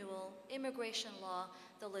 neighborhood renewal, immigration law,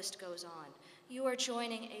 the list goes on. You are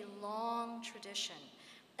joining a long tradition,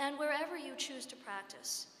 and wherever you choose to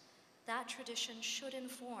practice, that tradition should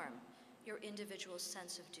inform your individual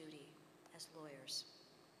sense of duty as lawyers.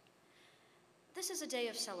 This is a day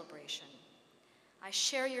of celebration. I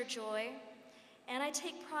share your joy, and I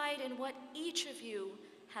take pride in what each of you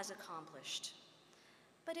has accomplished.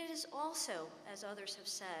 But it is also, as others have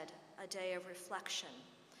said, a day of reflection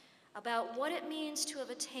about what it means to have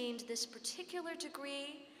attained this particular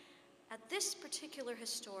degree at this particular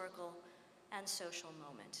historical and social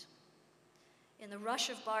moment. In the rush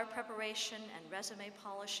of bar preparation and resume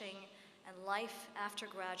polishing and life after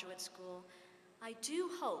graduate school, I do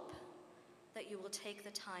hope that you will take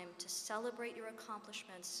the time to celebrate your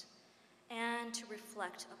accomplishments and to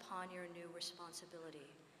reflect upon your new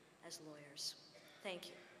responsibility as lawyers. Thank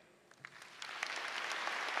you.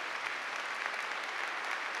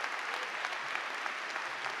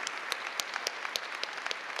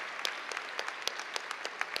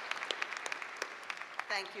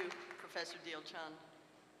 Thank you, Professor Dilchan.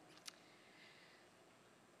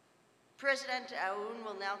 President Aoun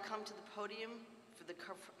will now come to the podium for the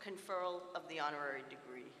conferral of the honorary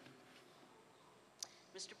degree.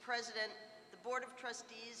 Mr. President, the Board of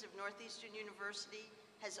Trustees of Northeastern University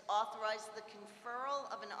has authorized the conferral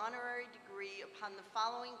of an honorary degree upon the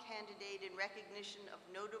following candidate in recognition of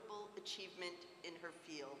notable achievement in her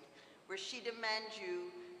field: Rashida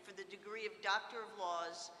Manjoo for the degree of Doctor of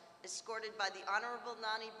Laws, escorted by the Honorable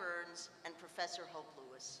Nani Burns and Professor Hope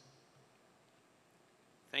Lewis.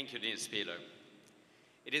 Thank you, Dean Spieler.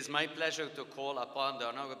 It is my pleasure to call upon the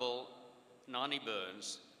Honorable Nani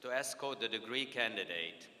Burns to escort the degree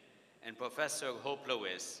candidate and Professor Hope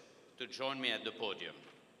Lewis to join me at the podium.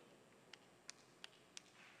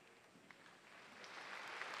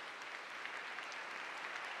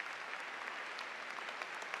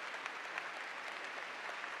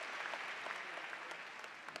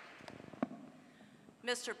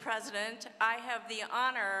 Mr. President, I have the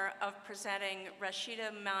honor of presenting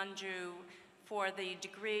Rashida Manjoo for the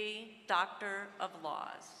degree Doctor of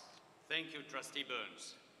Laws. Thank you, Trustee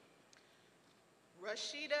Burns.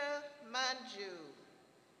 Rashida Manjoo,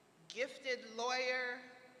 gifted lawyer,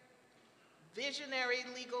 visionary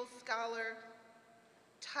legal scholar,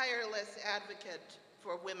 tireless advocate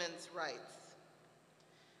for women's rights.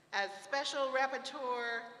 As Special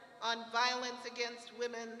Rapporteur on Violence Against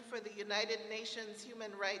Women for the United Nations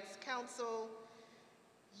Human Rights Council,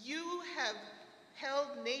 you have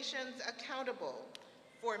held nations accountable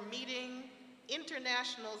for meeting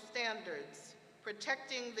international standards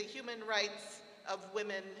protecting the human rights of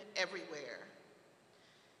women everywhere.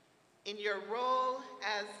 In your role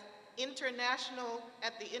as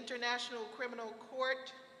at the International Criminal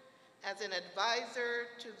Court, as an advisor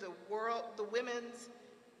to the Women's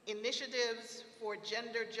Initiatives for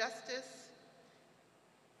Gender Justice.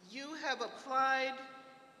 You have applied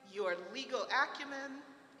your legal acumen,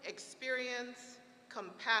 experience,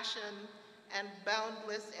 compassion, and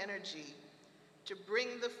boundless energy to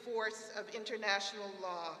bring the force of international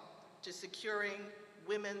law to securing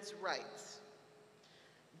women's rights.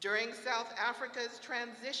 During South Africa's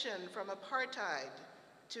transition from apartheid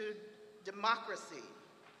to democracy,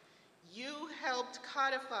 you helped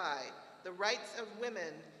codify the rights of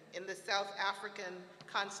women in the South African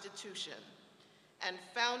Constitution and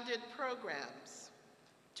founded programs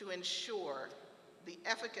to ensure the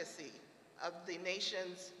efficacy of the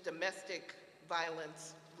nation's domestic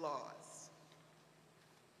violence laws.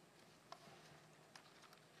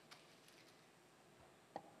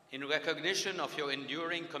 In recognition of your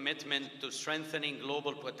enduring commitment to strengthening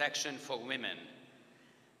global protection for women,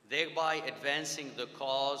 thereby advancing the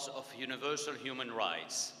cause of universal human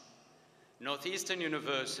rights, Northeastern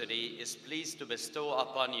University is pleased to bestow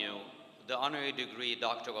upon you the honorary degree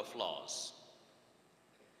Doctor of Laws.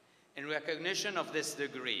 In recognition of this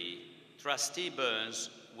degree, Trustee Burns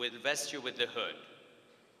will vest you with the hood.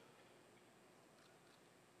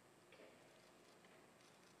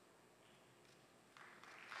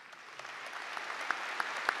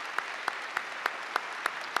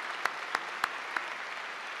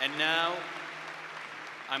 And now,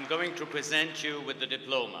 I'm going to present you with the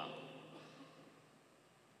diploma.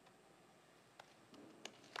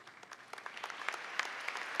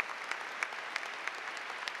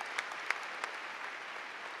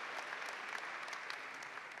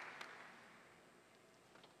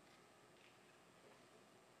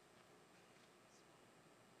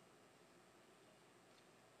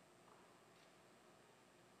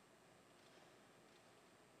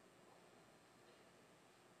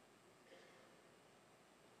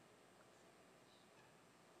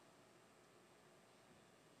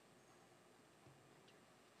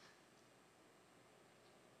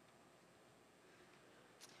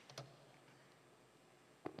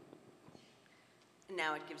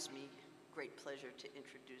 Now it gives me great pleasure to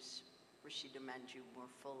introduce Rashida Manjoo more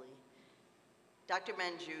fully. Dr.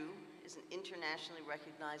 Manjoo is an internationally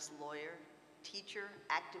recognized lawyer, teacher,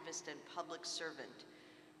 activist, and public servant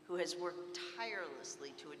who has worked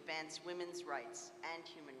tirelessly to advance women's rights and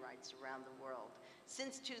human rights around the world.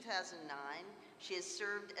 Since 2009, she has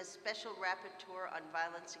served as Special Rapporteur on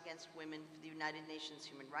Violence Against Women for the United Nations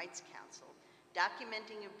Human Rights Council,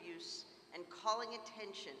 documenting abuse and calling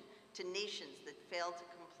attention to nations that fail to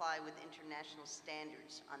comply with international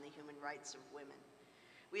standards on the human rights of women.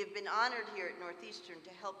 We have been honored here at Northeastern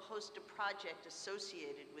to help host a project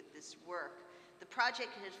associated with this work. The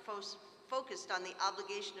project has focused on the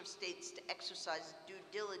obligation of states to exercise due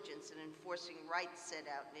diligence in enforcing rights set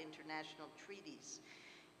out in international treaties.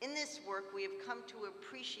 In this work, we have come to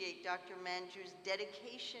appreciate Dr. Manjoo's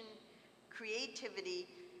dedication, creativity,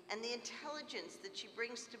 and the intelligence that she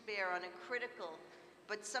brings to bear on a critical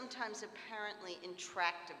but sometimes apparently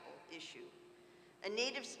intractable issue. A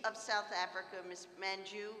native of South Africa,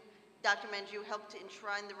 Dr. Manjoo helped to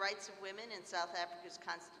enshrine the rights of women in South Africa's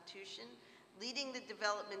constitution, leading the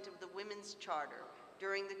development of the Women's Charter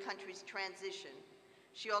during the country's transition.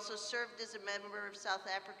 She also served as a member of South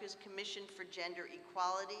Africa's Commission for Gender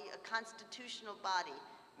Equality, a constitutional body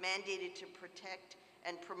mandated to protect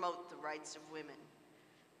and promote the rights of women.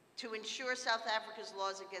 To ensure South Africa's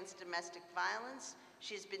laws against domestic violence,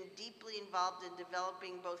 she has been deeply involved in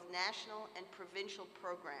developing both national and provincial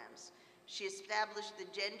programs. She established the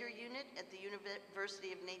Gender Unit at the University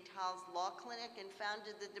of Natal's Law Clinic and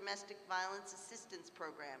founded the Domestic Violence Assistance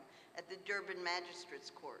Program at the Durban Magistrates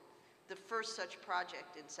Court, the first such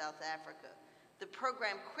project in South Africa. The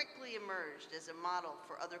program quickly emerged as a model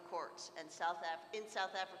for other courts in South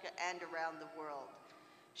Africa and around the world.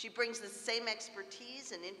 She brings the same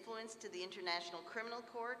expertise and influence to the International Criminal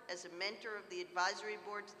Court as a mentor of the advisory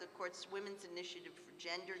board to the court's Women's Initiative for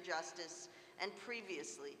Gender Justice, and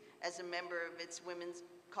previously as a member of its Women's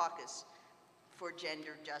Caucus for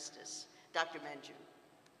Gender Justice. Dr. Manjoo.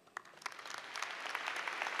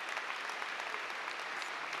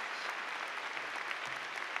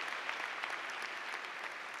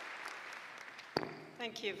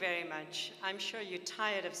 Thank you very much. I'm sure you're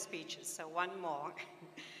tired of speeches, so one more.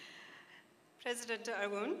 President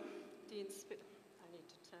Owen,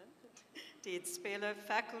 Dean Speller,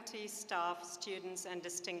 faculty, staff, students, and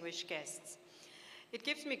distinguished guests. It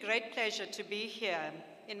gives me great pleasure to be here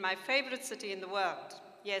in my favorite city in the world,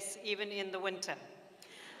 yes, even in the winter.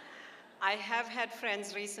 I have had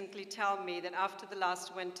friends recently tell me that after the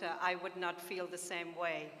last winter, I would not feel the same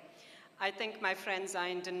way. I think my friends are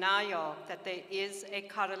in denial that there is a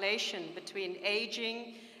correlation between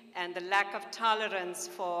aging and the lack of tolerance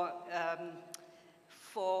for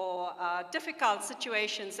difficult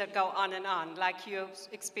situations that go on and on, like you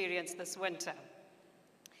experienced this winter.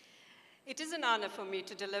 It is an honor for me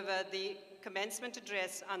to deliver the commencement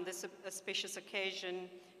address on this auspicious occasion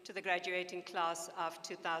to the graduating class of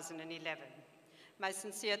 2011. My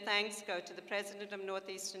sincere thanks go to the President of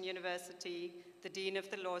Northeastern University, the Dean of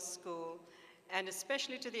the Law School, and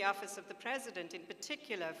especially to the Office of the President in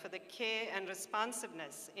particular for the care and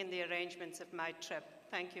responsiveness in the arrangements of my trip.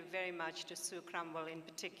 Thank you very much to Sue Cromwell in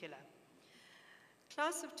particular.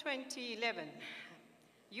 Class of 2011,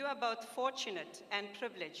 you are both fortunate and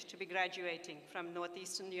privileged to be graduating from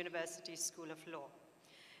Northeastern University School of Law.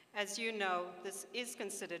 As you know, this is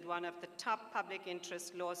considered one of the top public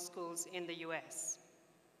interest law schools in the US.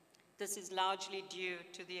 This is largely due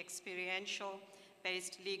to the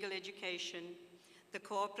experiential-based legal education, the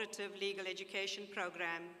cooperative legal education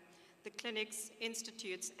program, the clinics,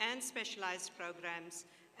 institutes, and specialized programs,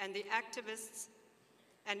 and the activists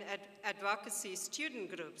and advocacy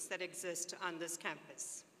student groups that exist on this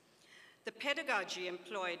campus. The pedagogy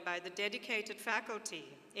employed by the dedicated faculty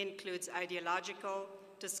includes ideological,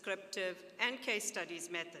 descriptive, and case studies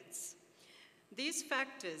methods. These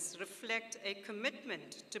factors reflect a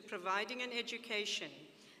commitment to providing an education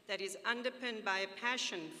that is underpinned by a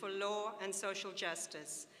passion for law and social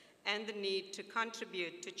justice and the need to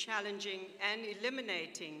contribute to challenging and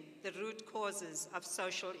eliminating the root causes of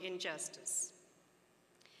social injustice.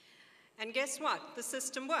 And guess what? The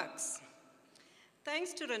system works.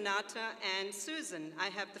 Thanks to Renata and Susan, I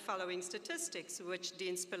have the following statistics, which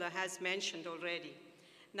Dean Spiller has mentioned already.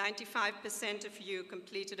 95% of you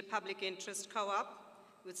completed a public interest co-op,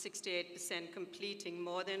 with 68% completing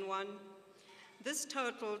more than one. This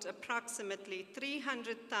totaled approximately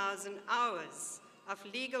 300,000 hours of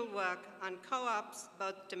legal work on co-ops,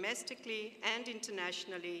 both domestically and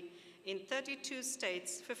internationally, in 32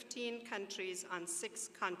 states, 15 countries on 6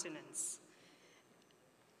 continents.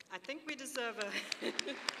 I think we deserve a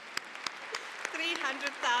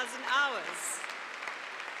 300,000 hours.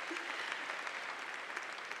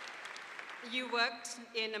 You worked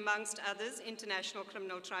in, amongst others, international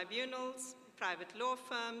criminal tribunals, private law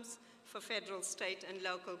firms, for federal, state, and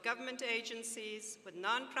local government agencies, with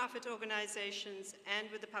nonprofit organizations, and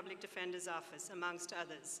with the Public Defender's Office, amongst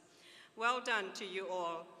others. Well done to you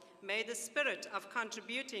all. May the spirit of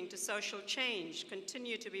contributing to social change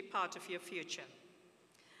continue to be part of your future.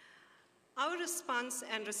 Our response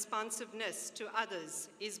and responsiveness to others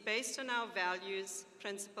is based on our values,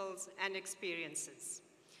 principles, and experiences.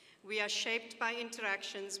 We are shaped by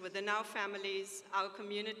interactions within our families, our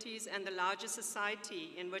communities, and the larger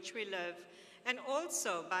society in which we live, and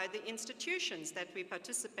also by the institutions that we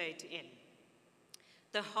participate in.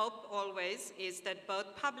 The hope always is that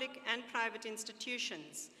both public and private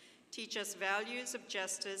institutions teach us values of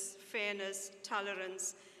justice, fairness,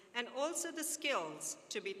 tolerance, and also the skills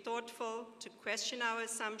to be thoughtful, to question our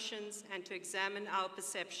assumptions, and to examine our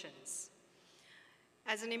perceptions.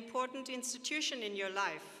 As an important institution in your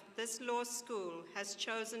life, this law school has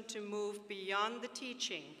chosen to move beyond the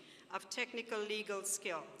teaching of technical legal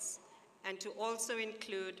skills and to also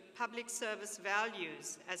include public service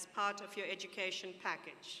values as part of your education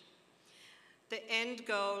package. The end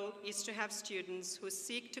goal is to have students who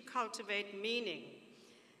seek to cultivate meaning,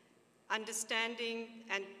 understanding,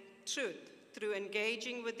 and truth through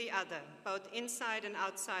engaging with the other, both inside and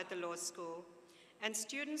outside the law school, and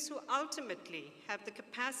students who ultimately have the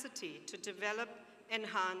capacity to develop,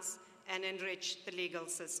 enhance, and enrich the legal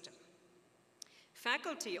system.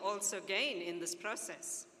 Faculty also gain in this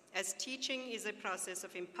process, as teaching is a process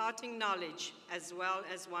of imparting knowledge as well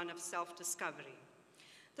as one of self-discovery.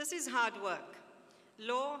 This is hard work.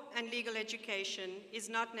 Law and legal education is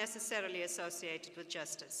not necessarily associated with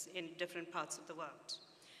justice in different parts of the world.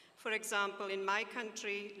 For example, in my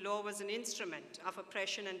country, law was an instrument of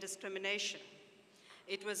oppression and discrimination.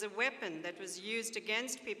 It was a weapon that was used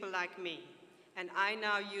against people like me, and I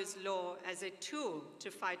now use law as a tool to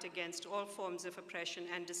fight against all forms of oppression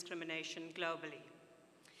and discrimination globally.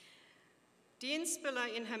 Dean Spiller,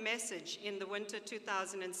 in her message in the Winter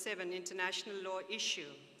 2007 International Law issue,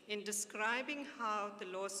 in describing how the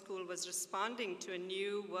law school was responding to a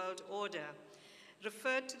new world order,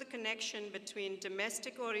 referred to the connection between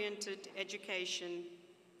domestic-oriented education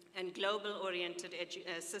and global-oriented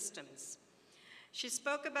systems. She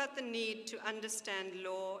spoke about the need to understand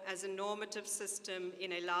law as a normative system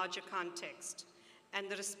in a larger context, and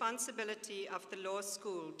the responsibility of the law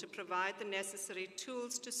school to provide the necessary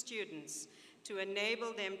tools to students to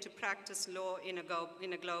enable them to practice law in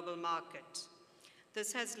a global market.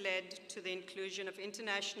 This has led to the inclusion of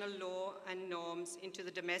international law and norms into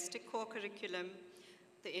the domestic core curriculum,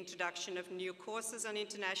 the introduction of new courses on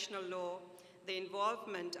international law, the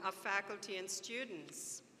involvement of faculty and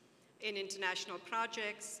students in international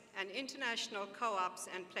projects, and international co-ops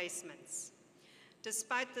and placements.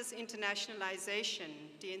 Despite this internationalization,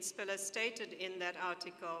 Dean Spiller stated in that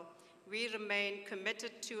article, we remain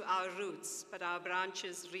committed to our roots, but our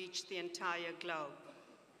branches reach the entire globe.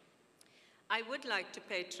 I would like to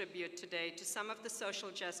pay tribute today to some of the social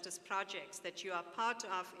justice projects that you are part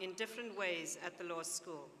of in different ways at the law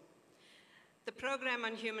school. The Program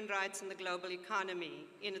on Human Rights in the Global Economy,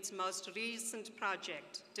 in its most recent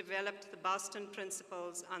project, developed the Boston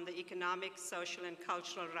Principles on the Economic, Social, and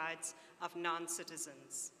Cultural Rights of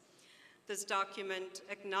Non-Citizens. This document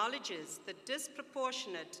acknowledges the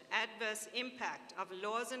disproportionate adverse impact of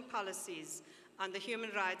laws and policies on the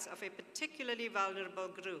human rights of a particularly vulnerable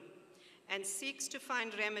group, and seeks to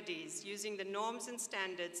find remedies using the norms and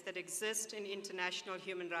standards that exist in international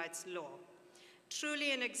human rights law.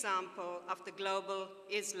 Truly an example of the global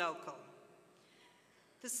is local.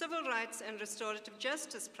 The Civil Rights and Restorative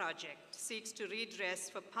Justice Project seeks to redress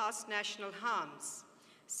for past national harms,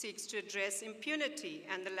 seeks to address impunity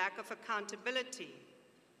and the lack of accountability,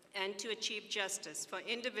 and to achieve justice for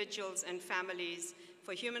individuals and families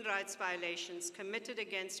for human rights violations committed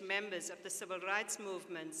against members of the civil rights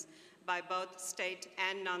movements by both state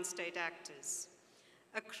and non-state actors.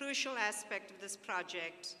 A crucial aspect of this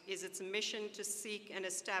project is its mission to seek and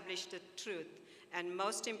establish the truth, and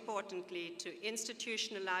most importantly, to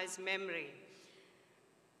institutionalize memory.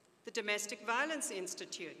 The Domestic Violence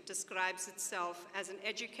Institute describes itself as an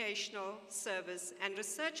educational, service, and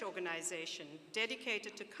research organization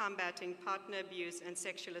dedicated to combating partner abuse and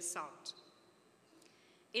sexual assault.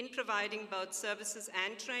 In providing both services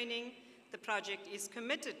and training, the project is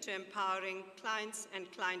committed to empowering clients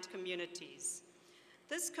and client communities.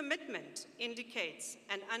 This commitment indicates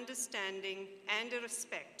an understanding and a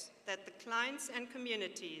respect that the clients and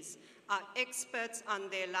communities are experts on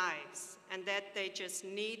their lives and that they just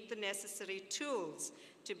need the necessary tools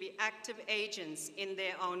to be active agents in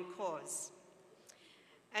their own cause.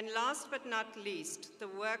 And last but not least, the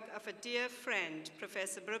work of a dear friend,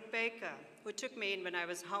 Professor Brooke Baker, who took me in when I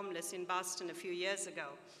was homeless in Boston a few years ago,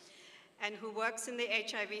 and who works in the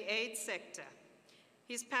HIV/AIDS sector.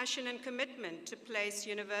 His passion and commitment to place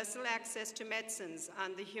universal access to medicines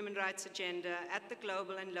on the human rights agenda at the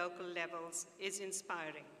global and local levels is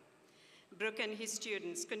inspiring. Brooke and his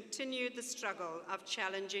students continue the struggle of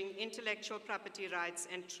challenging intellectual property rights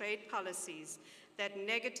and trade policies that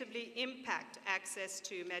negatively impact access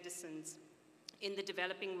to medicines in the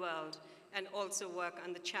developing world, and also work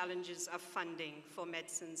on the challenges of funding for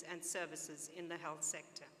medicines and services in the health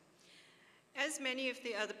sector. As many of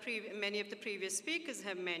the previous speakers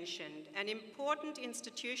have mentioned, an important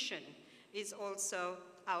institution is also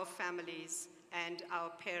our families and our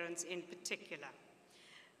parents in particular.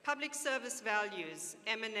 Public service values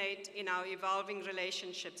emanate in our evolving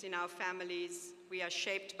relationships in our families. We are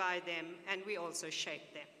shaped by them, and we also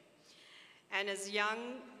shape them. And as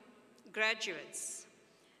young graduates,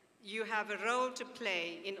 you have a role to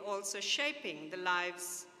play in also shaping the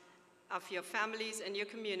lives of your families and your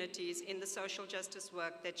communities in the social justice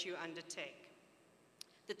work that you undertake.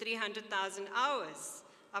 The 300,000 hours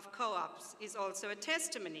of co-ops is also a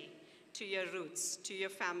testimony to your roots, to your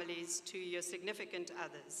families, to your significant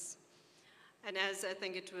others. And as I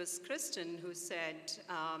think it was Kristen who said,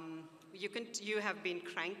 you have been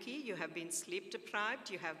cranky, you have been sleep deprived,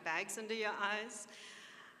 you have bags under your eyes.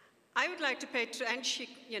 I would like to pay, and she,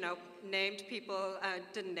 named people,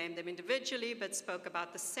 didn't name them individually, but spoke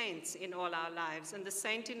about the saints in all our lives. And the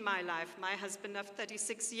saint in my life, my husband of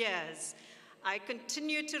 36 years, I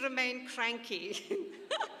continue to remain cranky.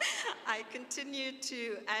 I continue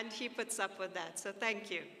to, and he puts up with that, so thank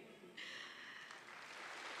you.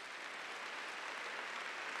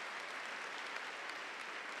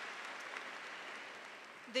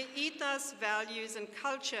 The ethos, values, and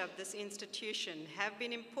culture of this institution have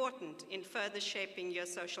been important in further shaping your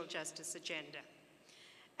social justice agenda.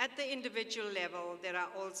 At the individual level, there are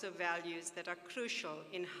also values that are crucial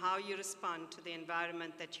in how you respond to the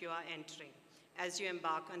environment that you are entering as you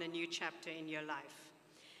embark on a new chapter in your life.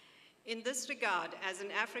 In this regard, as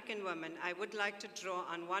an African woman, I would like to draw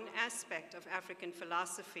on one aspect of African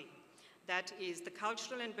philosophy, that is the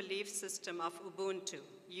cultural and belief system of Ubuntu,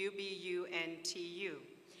 U-B-U-N-T-U.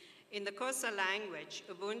 In the Xhosa language,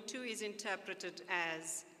 Ubuntu is interpreted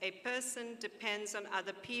as a person depends on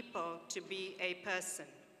other people to be a person.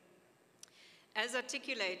 As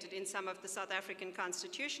articulated in some of the South African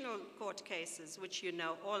Constitutional Court cases, which you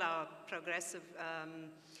know, all our progressive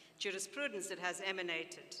jurisprudence that has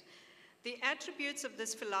emanated, the attributes of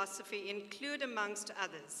this philosophy include, amongst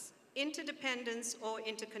others, interdependence or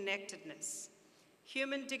interconnectedness,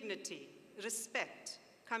 human dignity, respect,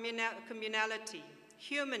 communality,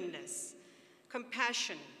 humanness,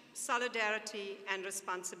 compassion, solidarity, and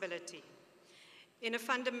responsibility. In a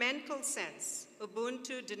fundamental sense,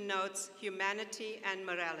 Ubuntu denotes humanity and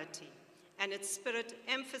morality, and its spirit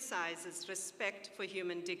emphasizes respect for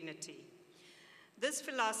human dignity. This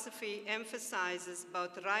philosophy emphasizes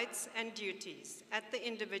both rights and duties at the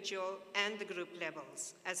individual and the group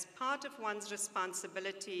levels as part of one's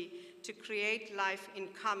responsibility to create life in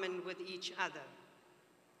common with each other.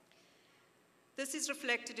 This is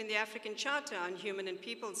reflected in the African Charter on Human and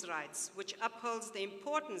People's Rights, which upholds the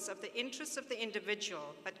importance of the interests of the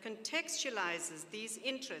individual, but contextualizes these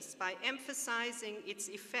interests by emphasizing its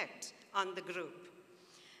effect on the group.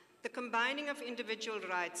 The combining of individual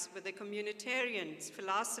rights with the communitarian's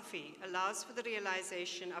philosophy allows for the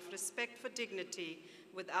realization of respect for dignity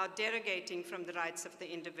without derogating from the rights of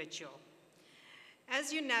the individual.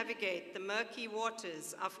 As you navigate the murky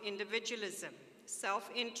waters of individualism,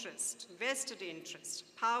 self-interest, vested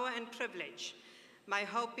interest, power and privilege, my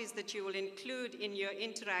hope is that you will include in your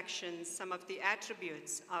interactions some of the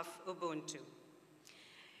attributes of Ubuntu.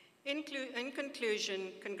 In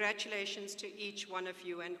conclusion, congratulations to each one of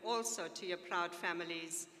you and also to your proud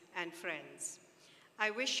families and friends.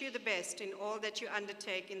 I wish you the best in all that you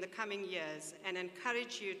undertake in the coming years and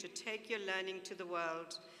encourage you to take your learning to the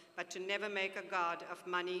world, but to never make a god of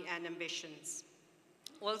money and ambitions.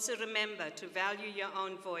 Also remember to value your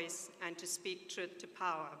own voice and to speak truth to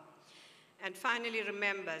power. And finally,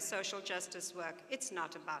 remember, social justice work, it's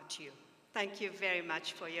not about you. Thank you very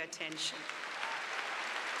much for your attention.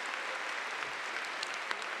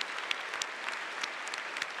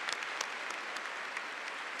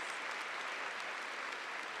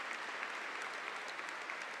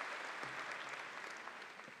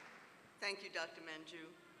 Thank you, Dr. Manju.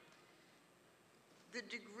 The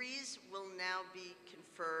degrees will now be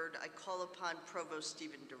conferred. I call upon Provost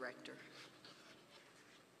Stephen Director.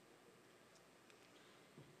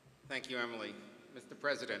 Thank you, Emily. Mr.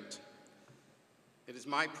 President, it is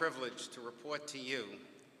my privilege to report to you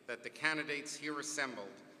that the candidates here assembled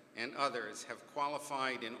and others have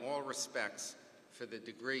qualified in all respects for the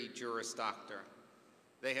degree Juris Doctor.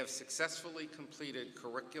 They have successfully completed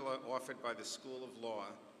curricula offered by the School of Law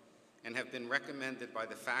and have been recommended by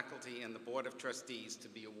the faculty and the Board of Trustees to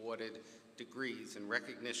be awarded degrees in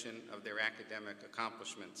recognition of their academic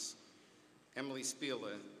accomplishments. Emily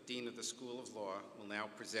Spieler, Dean of the School of Law, will now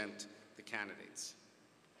present the candidates.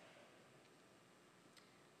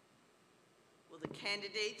 Will the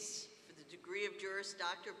candidates for the degree of Juris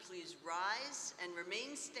Doctor please rise and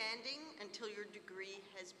remain standing until your degree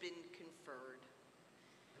has been conferred?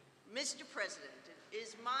 Mr. President, it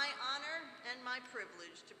is my honor and my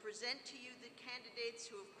privilege to present to you the candidates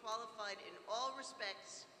who have qualified in all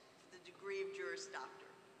respects for the degree of Juris Doctor.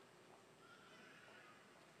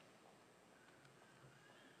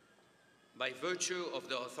 By virtue of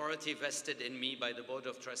the authority vested in me by the Board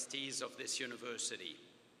of Trustees of this university,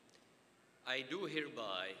 I do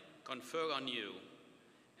hereby confer on you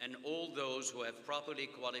and all those who have properly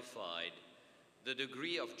qualified the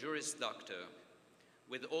degree of Juris Doctor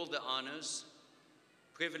with all the honors,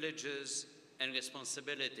 privileges, and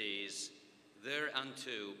responsibilities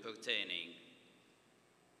thereunto pertaining.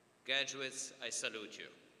 Graduates, I salute you.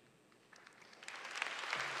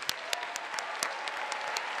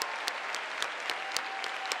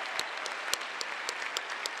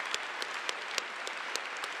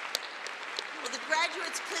 Will the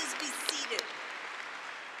graduates please be seated?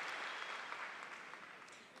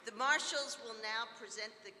 The marshals will now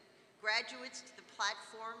present the graduates to the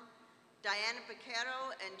platform. Diana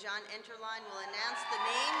Piquero and John Enterline will announce the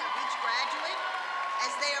name of each graduate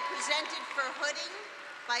as they are presented for hooding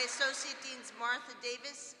by Associate Deans Martha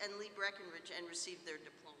Davis and Lee Breckenridge and receive their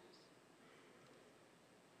diplomas.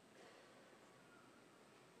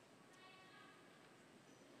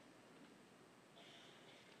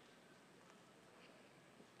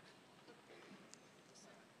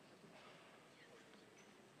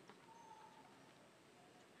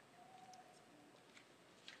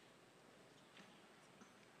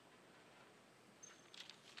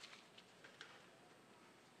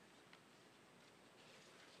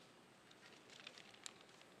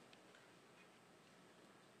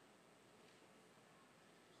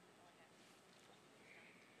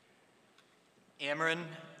 Amron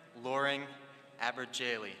Loring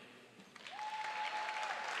Aberjali.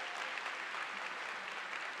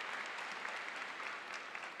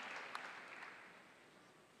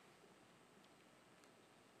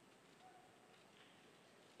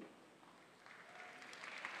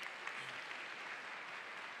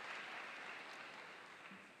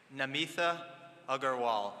 Namitha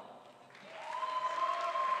Agarwal.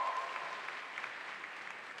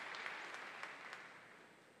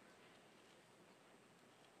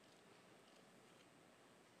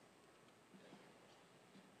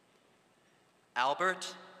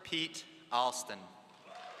 Albert Pete Alston.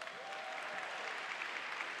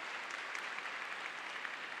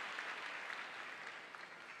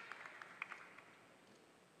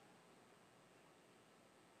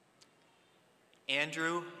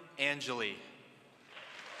 Andrew Angeli.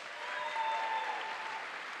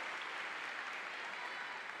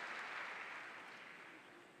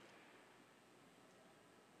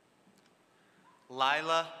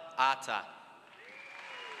 Lila Atta.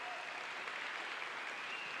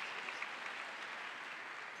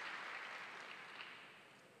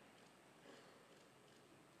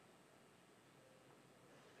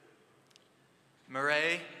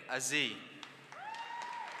 Murray Aziz.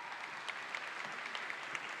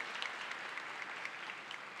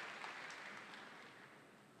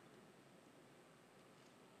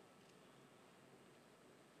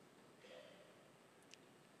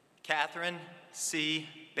 Catherine C.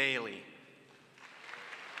 Bailey.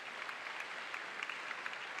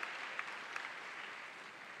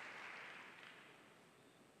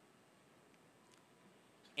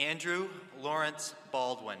 Andrew Lawrence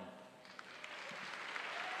Baldwin.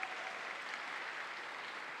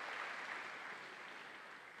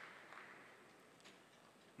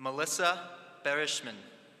 Melissa Berishman.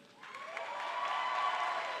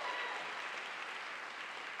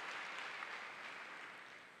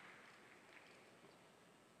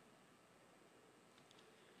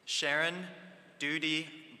 Sharon Duty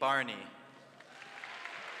Barney.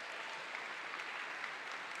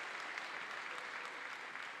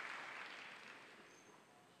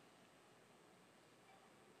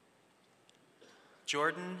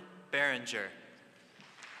 Jordan Berenger.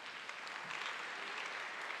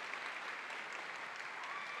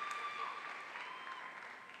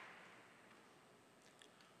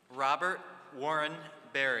 Robert Warren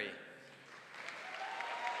Berry.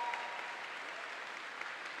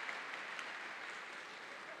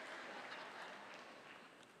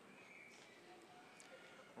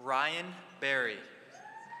 Ryan Berry.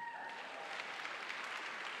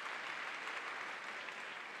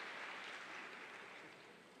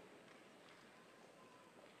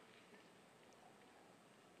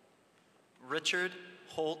 Richard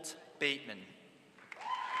Holt Bateman.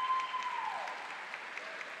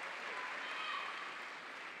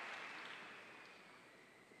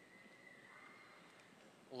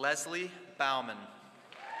 Leslie Bauman.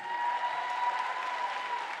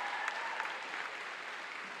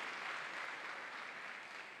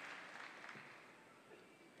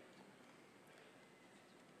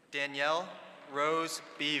 Danielle Rose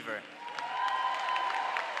Beaver.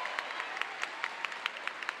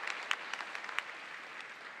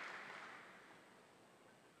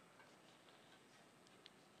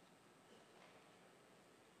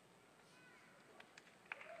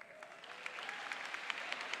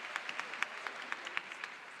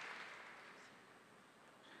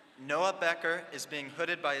 Noah Becker is being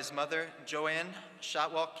hooded by his mother, Joanne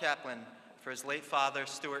Shotwell Kaplan, for his late father,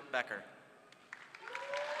 Stuart Becker.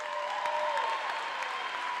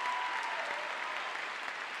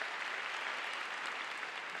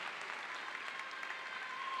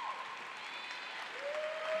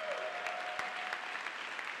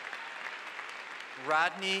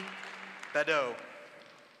 Rodney Badeau.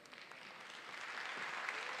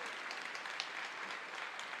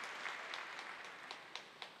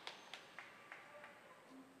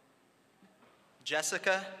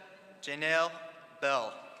 Jessica Janelle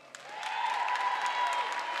Bell.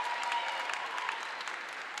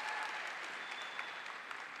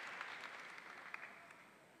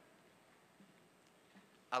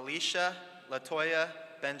 Alicia Latoya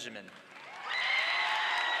Benjamin.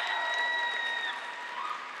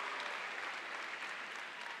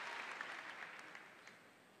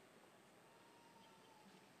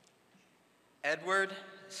 Edward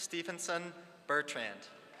Stephenson Bertrand.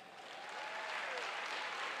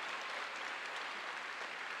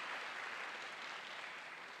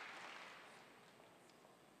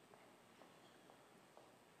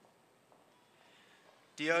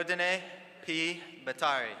 Diodene P.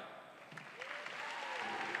 Batari.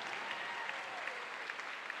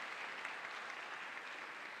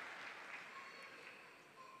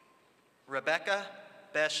 Rebecca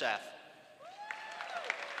Beshaff.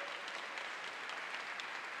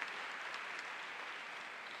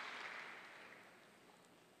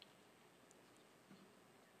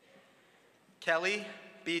 Kelly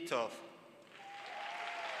Beetov.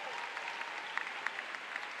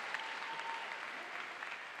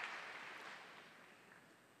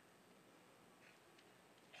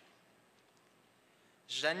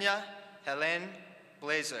 Zhenya Helene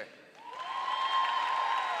Blazer.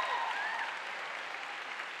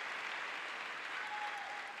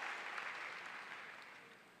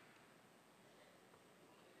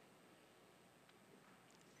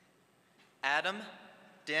 Adam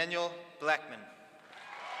Daniel Blackman.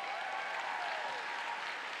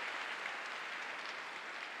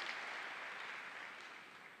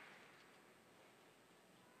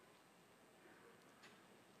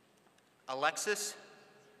 Alexis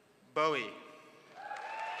Bowie.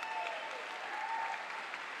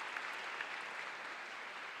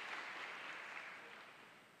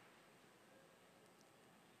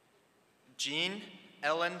 Jean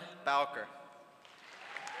Ellen Bowker.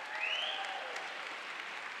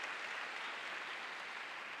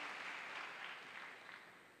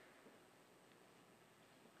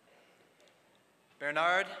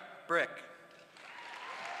 Bernard Brick.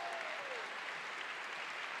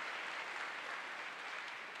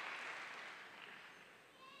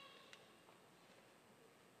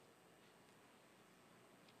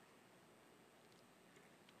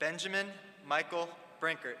 Benjamin Michael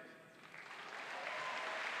Brinkert.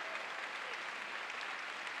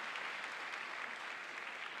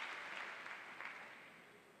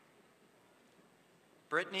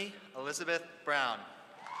 Brittany Elizabeth Brown.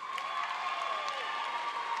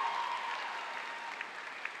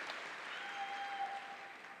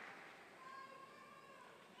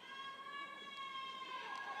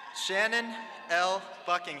 Shannon L.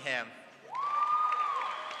 Buckingham.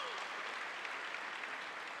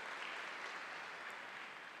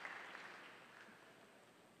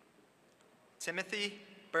 Timothy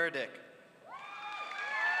Burdick.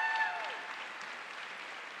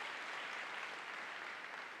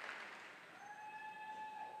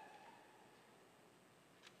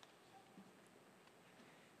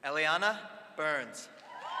 Eliana Burns.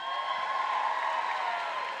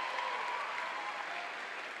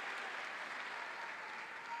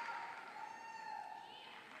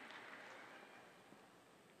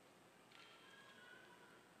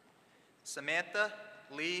 Samantha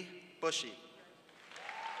Lee Bushy.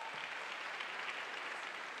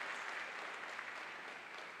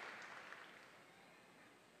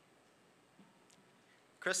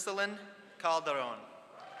 Crystalline Calderon.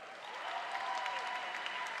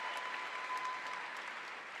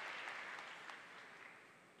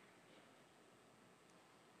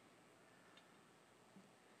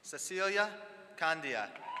 Cecilia Candia.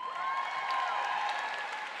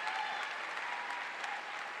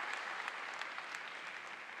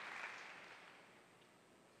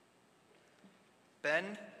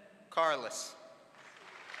 Ben Carlos.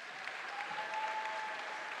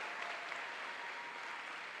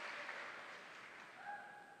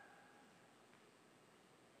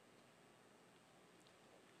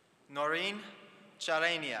 Noreen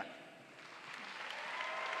Charania.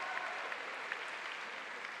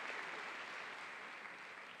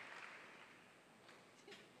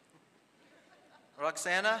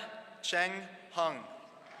 Roxana Cheng Hung.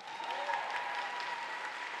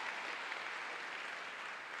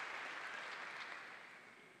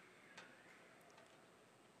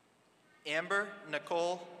 Amber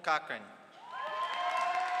Nicole Cochran.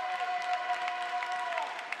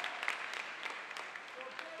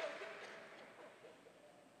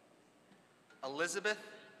 Elizabeth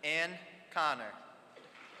Ann Connor.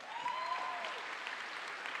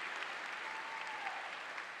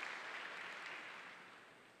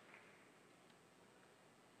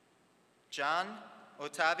 John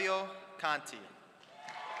Ottavio Conti.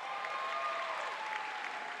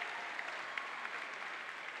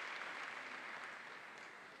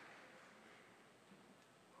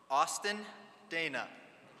 Austin Dana.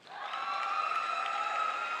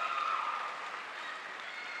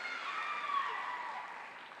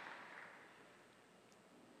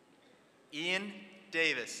 Ian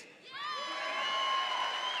Davis.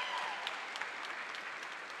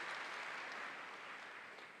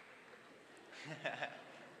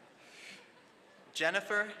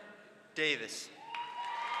 Jennifer Davis.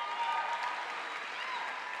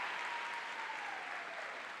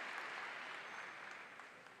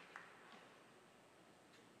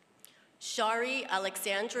 Shari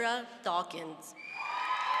Alexandra Dawkins.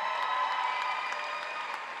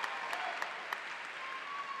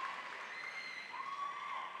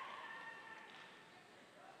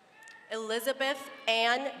 Elizabeth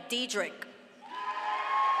Ann Diedrich.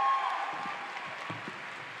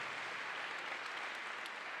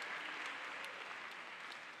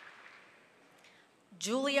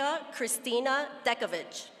 Julia Christina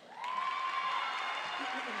Dekovich.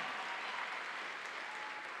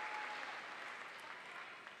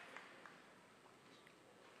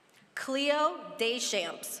 Cleo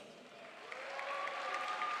Deschamps.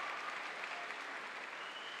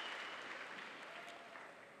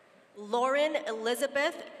 Lauren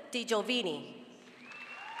Elizabeth DiGiovini.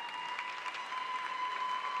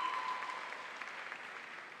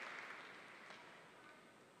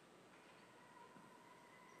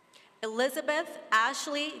 Elizabeth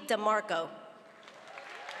Ashley DeMarco.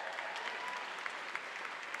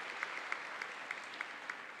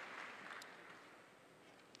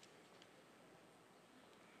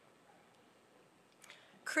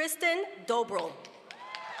 Kristen Dobrel.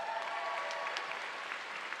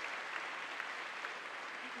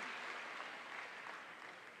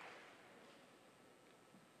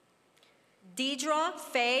 Deidre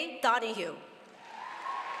Faye Donahue.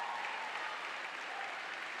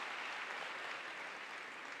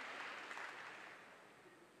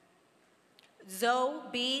 Zoe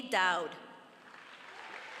B. Dowd.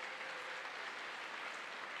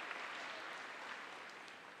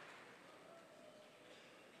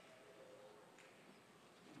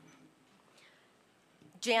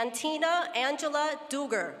 Jantina Angela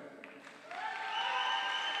Duger.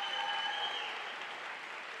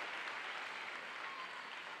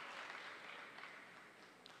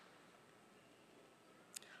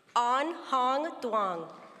 An Hong Duong.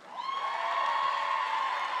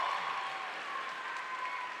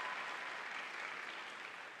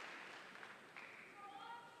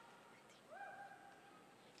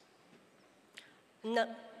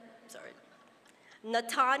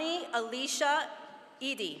 Natani Alicia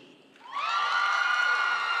Edie.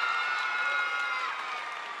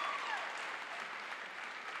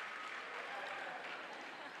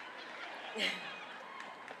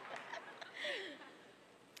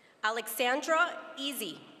 Alexandra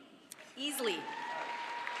Easley.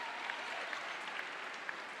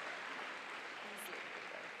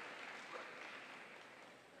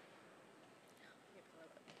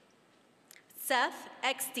 Seth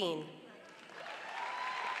Eckstein.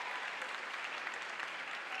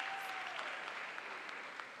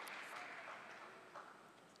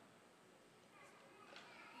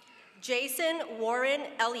 Jason Warren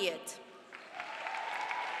Elliott.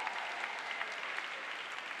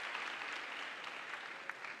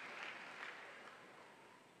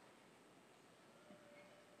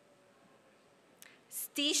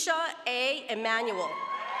 Stisha A. Emanuel.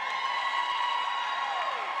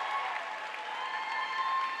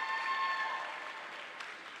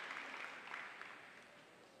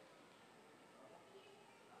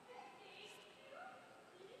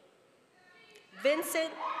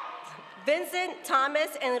 Vincent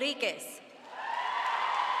Thomas Enriquez.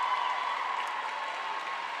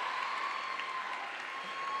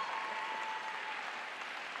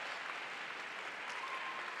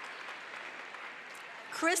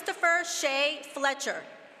 Christopher Shea Fletcher.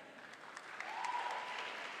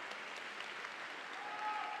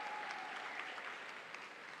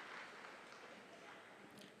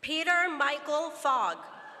 Peter Michael Fogg.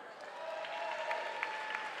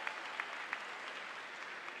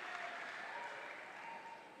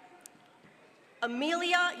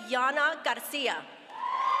 Amelia Yana Garcia.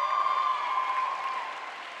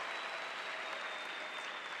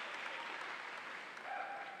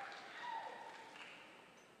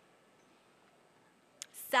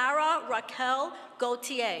 Sarah Raquel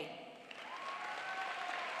Gauthier.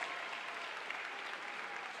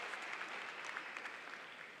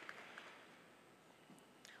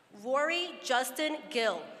 Rory Justin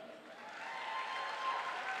Gill.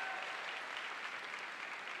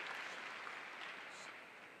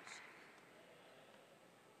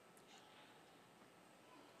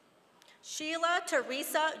 Sheila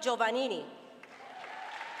Teresa Giovannini.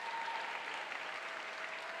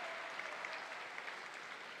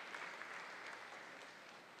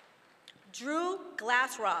 Drew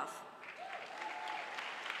Glassroth.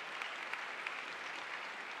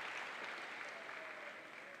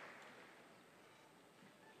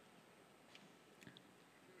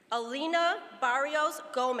 Alina Barrios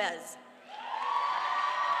Gomez.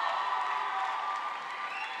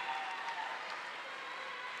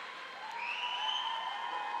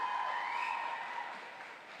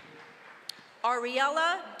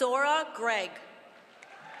 Ariella Dora Gregg.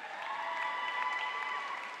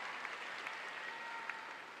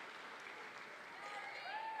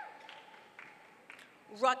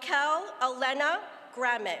 Raquel Elena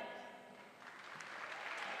Gramet.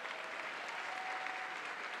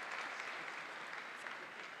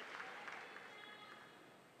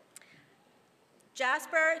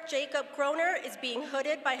 Jasper Jacob Groner is being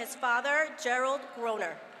hooded by his father, Gerald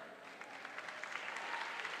Groner.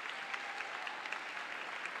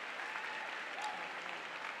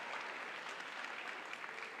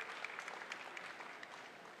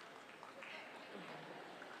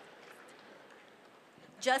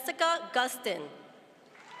 Jessica Gustin.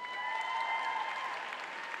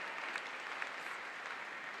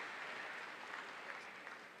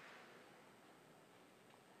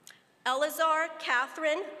 Elazar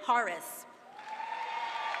Catherine Harris.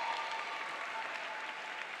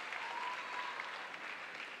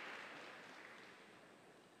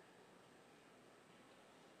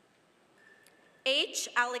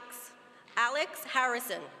 Alex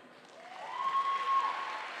Harrison.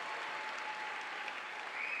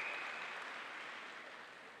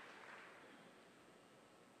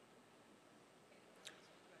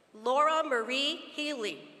 Laura Marie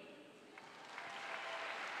Healy.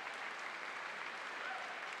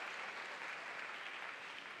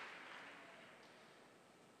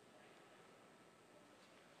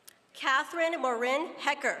 Catherine Marin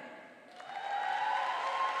Hecker.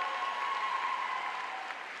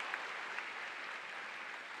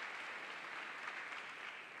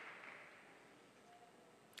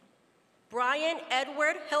 Brian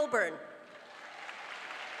Edward Hilburn.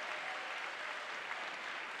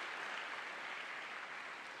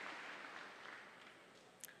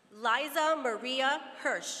 Liza Maria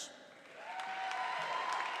Hirsch.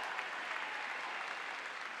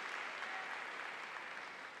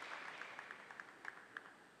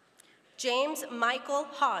 James Michael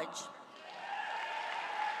Hodge.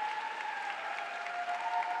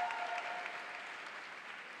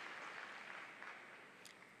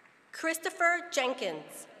 Christopher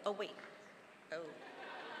Jenkins. Oh, wait. Oh,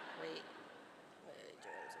 wait.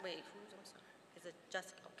 Wait, who's, I'm sorry. Is it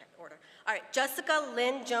Jessica? Okay, order. All right, Jessica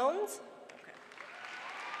Lynn Jones. Okay.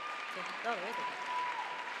 No, there isn't.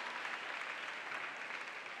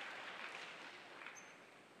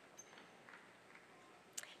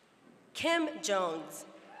 Kim Jones.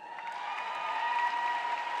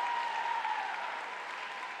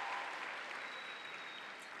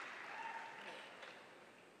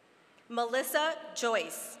 Melissa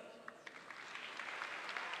Joyce.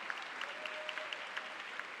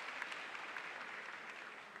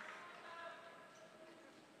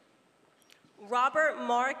 Robert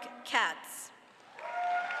Mark Katz.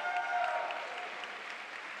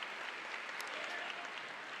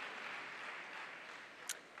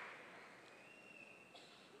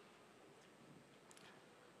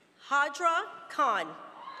 Hadra Khan.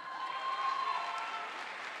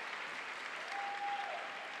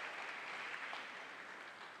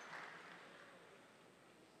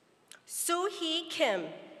 Soo-hee Kim.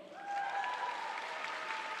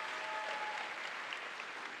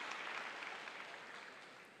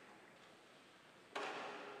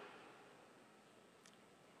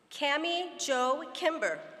 Cammie Jo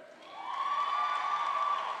Kimber.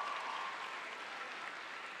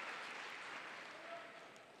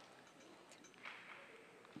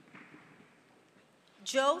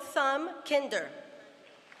 Joe Thumb Kinder.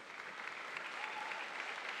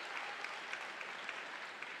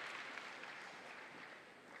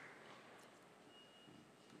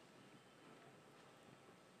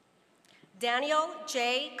 Daniel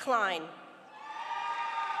J. Klein.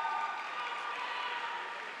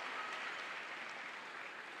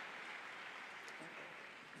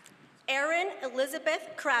 Erin Elizabeth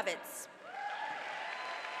Kravitz.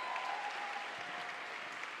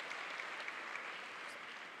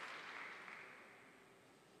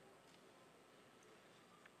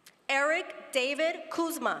 Eric David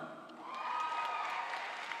Kuzma.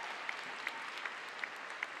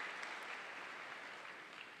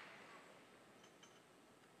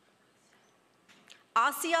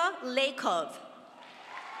 Asya Lakov.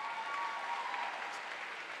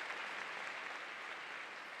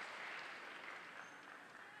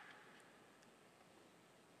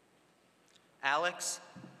 Alex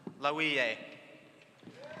Laouye.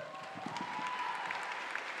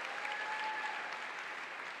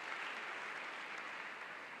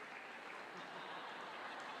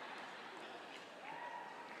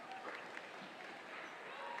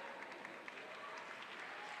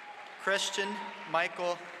 Christian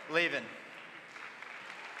Michael Levin.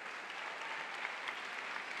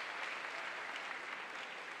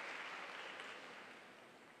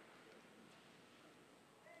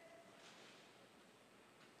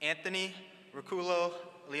 Anthony Riculo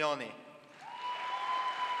Leone.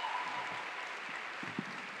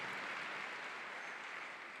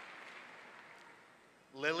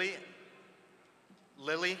 Lily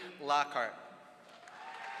Lockhart.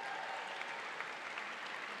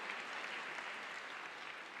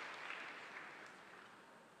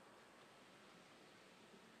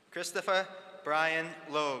 Christopher Brian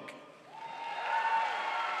Logue.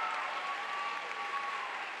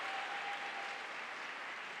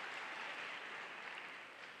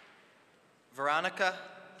 Veronica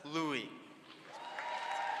Louie.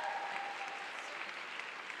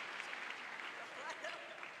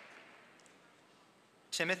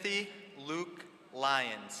 Timothy Luke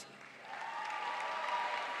Lyons.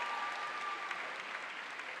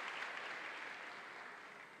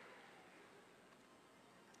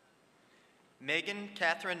 Megan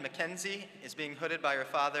Catherine McKenzie is being hooded by her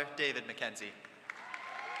father, David McKenzie.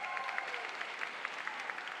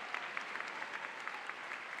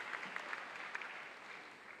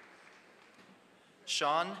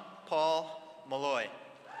 Sean Paul Malloy.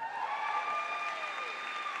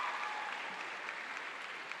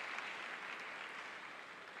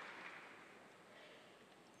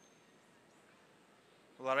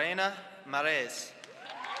 Lorena Mares.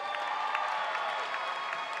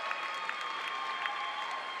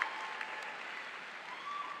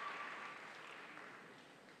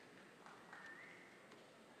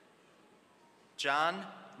 John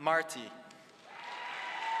Marty.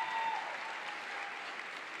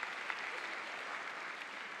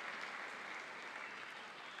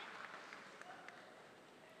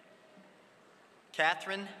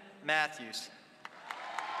 Catherine Matthews.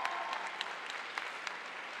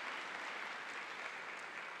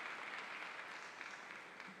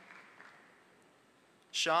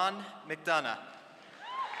 Sean McDonough.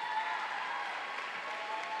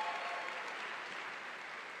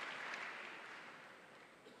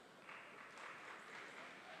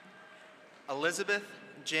 Elizabeth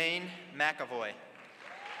Jane McAvoy.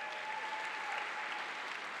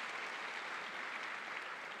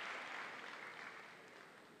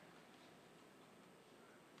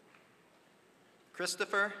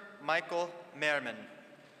 Christopher Michael Merriman.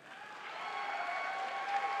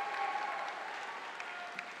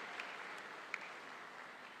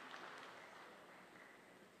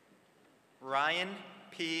 Ryan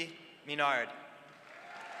P. Menard.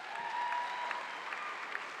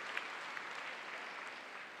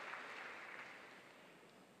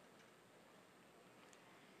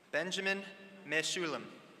 Benjamin Meshulam.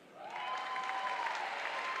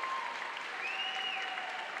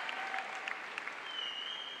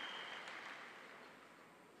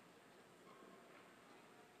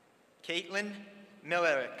 Caitlin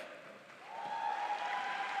Millerick.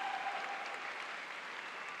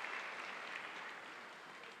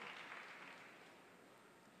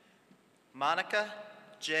 Monica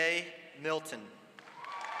J. Milton.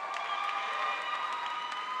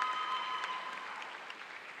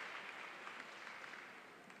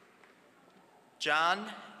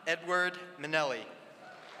 John Edward Minelli.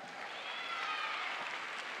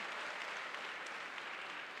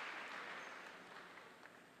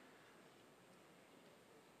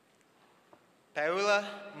 Paula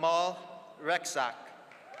Mal Rexach.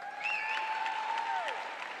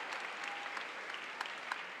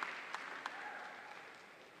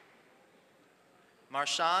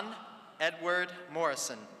 Marshawn Edward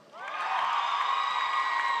Morrison.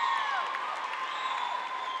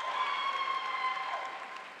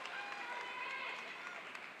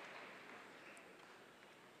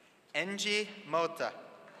 Enji Mota.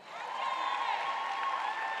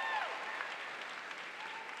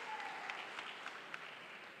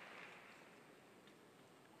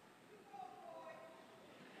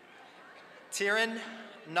 Tyron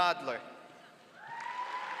Nodler.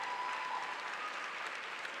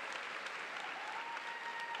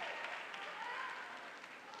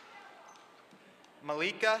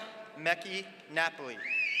 Malika Meki Napoli.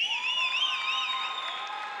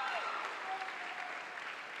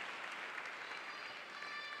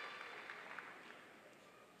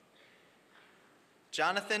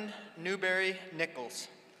 Jonathan Newberry Nichols.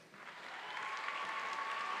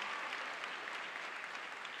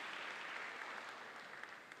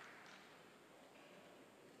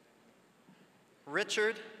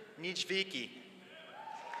 Richard Nijviki.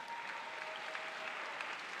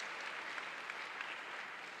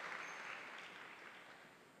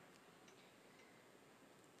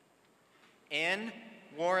 Ann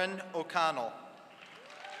Warren O'Connell.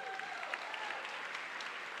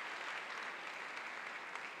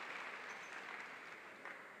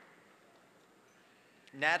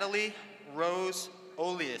 Natalie Rose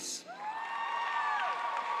Olius.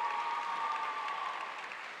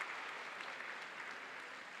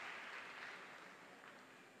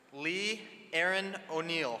 Lee Aaron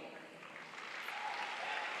O'Neill.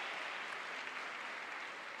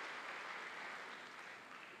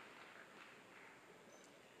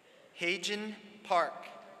 Haejin Park.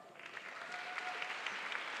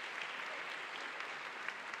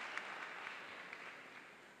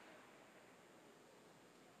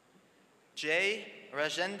 Jay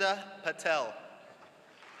Rajendra Patel.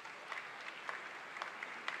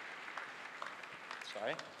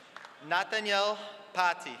 Sorry. Nathaniel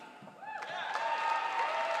Patti.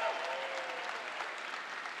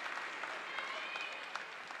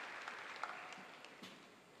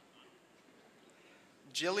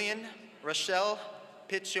 Jillian Rochelle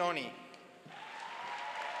Piccioni.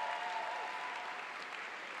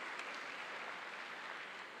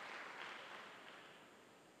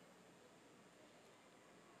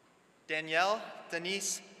 Danielle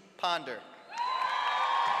Denise Ponder.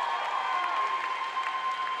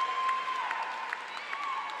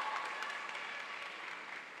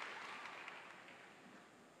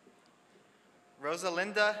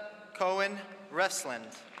 Rosalinda Cohen Resland.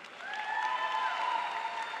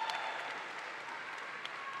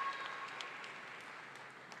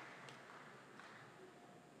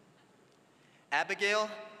 Abigail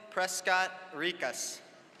Prescott Ricas.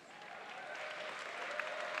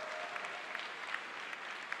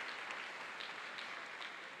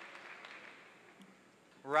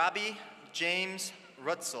 Robbie James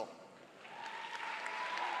Rutzel.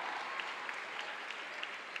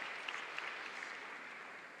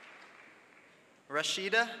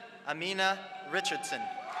 Rashida Amina Richardson.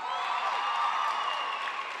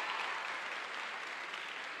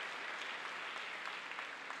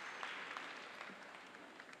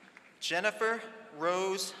 Jennifer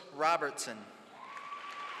Rose Robertson.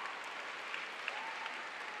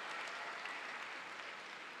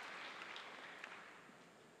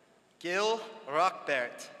 Gil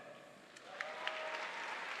Rockbert.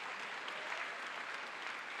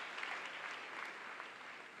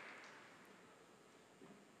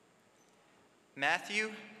 Matthew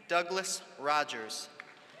Douglas Rogers.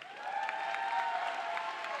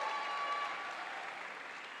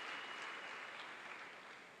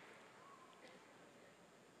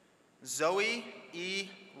 Zoe E.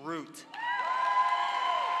 Root.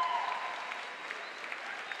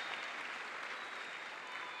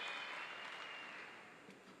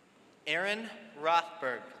 Aaron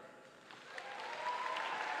Rothberg.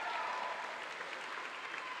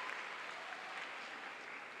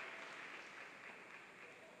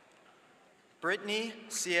 Brittany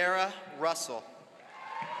Sierra Russell.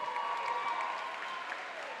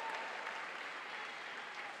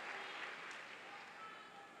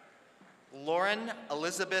 Lauren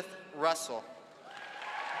Elizabeth Russell.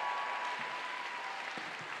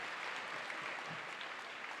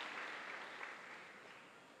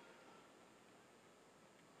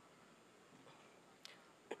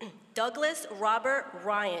 Douglas Robert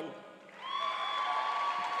Ryan.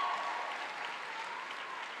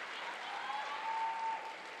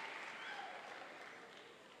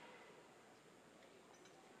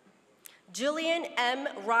 Jillian M.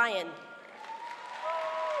 Ryan.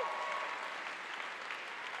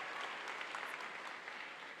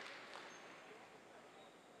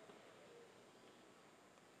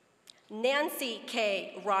 Nancy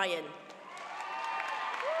K. Ryan.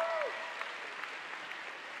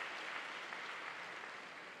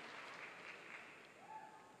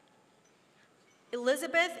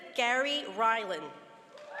 Elizabeth Gary Ryland.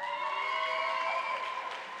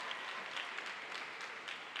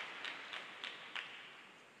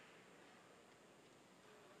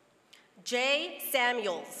 Jay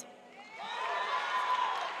Samuels.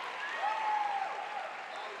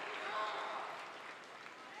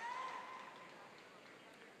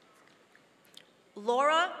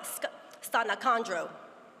 Laura Stanacandro.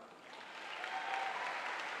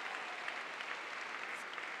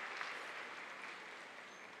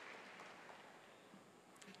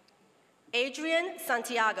 Adrian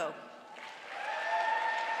Santiago.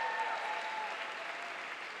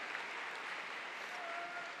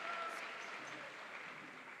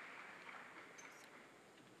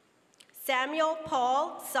 Samuel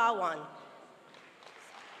Paul Sawan.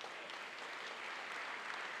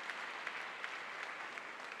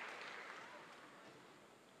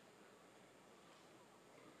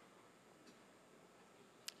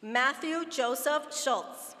 Matthew Joseph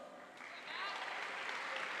Schultz.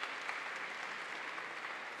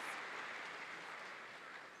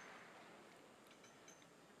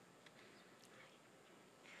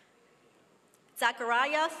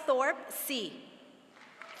 Zachariah Thorpe C.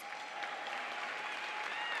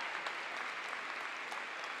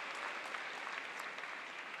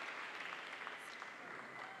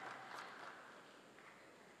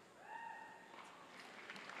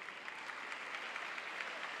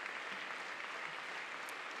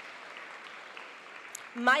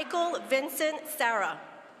 Michael Vincent Sarah.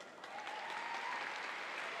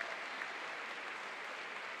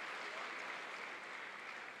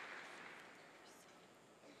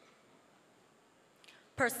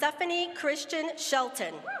 Persephone Christian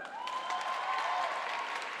Shelton.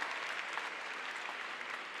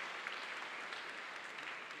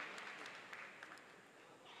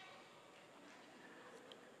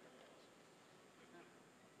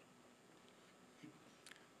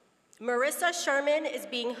 Marissa Sherman is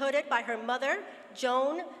being hooded by her mother,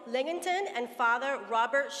 Joan Lingington, and father,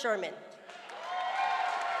 Robert Sherman.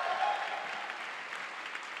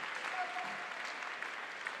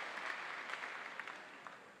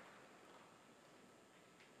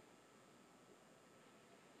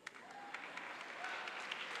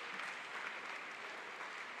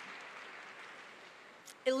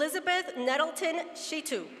 Elizabeth Nettleton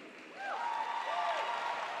Shitu.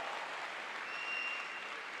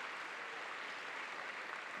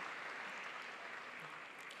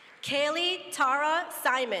 Kaylee Tara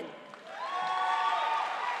Simon.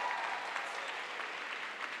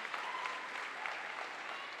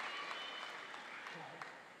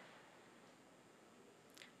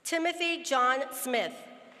 Timothy John Smith.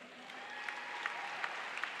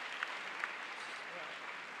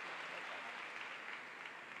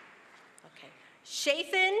 Okay.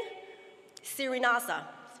 Shathan Sirinasa.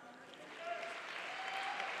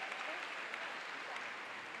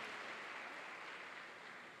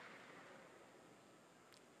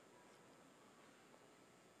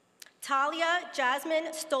 Talia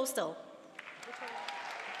Jasmine Stostel. Am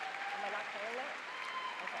I not calling that?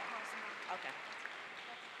 Okay. Okay.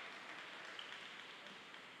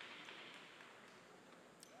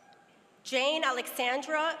 Jane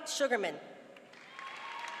Alexandra Sugarman.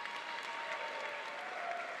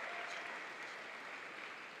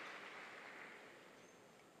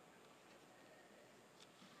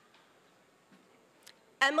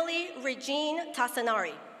 Emily Regine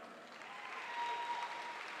Tassanari.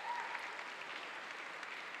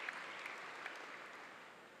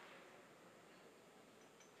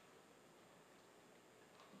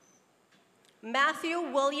 Matthew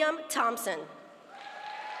William Thompson.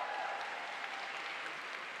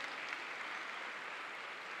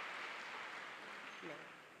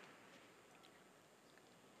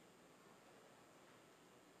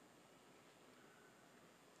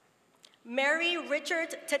 Mary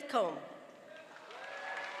Richard Titcomb.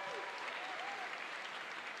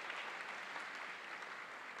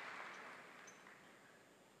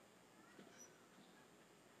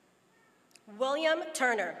 William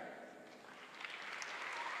Turner.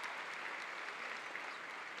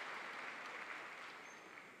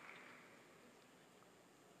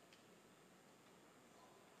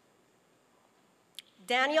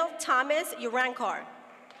 Daniel Thomas Urankar.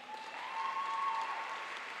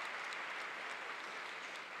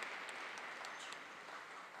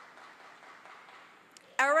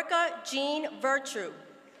 Erica Jean Virtue.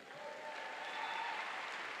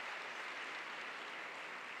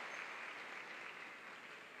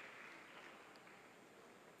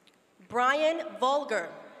 Brian Volger.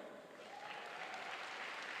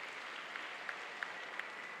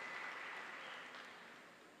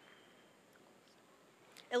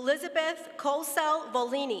 Elizabeth Colsell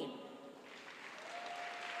Volini.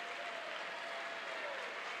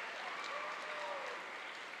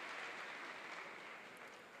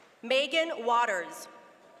 Megan Waters.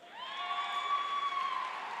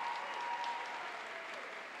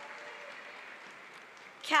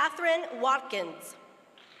 Catherine Watkins.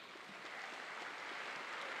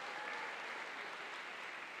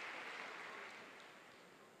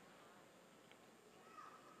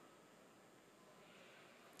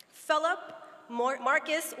 Philip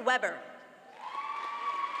Marcus Weber.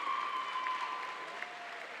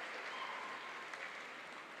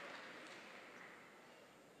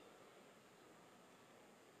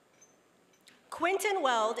 Quentin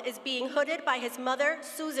Weld is being hooded by his mother,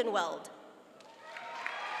 Susan Weld.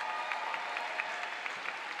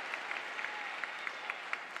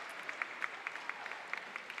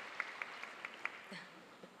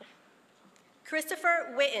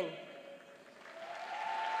 Christopher Witten.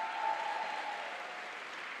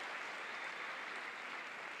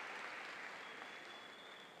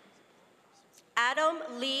 Adam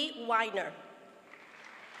Lee Weiner.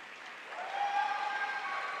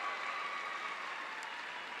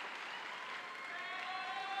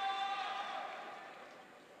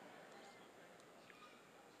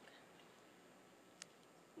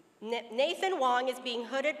 Nathan Wong is being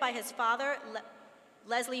hooded by his father,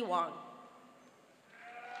 Leslie Wong.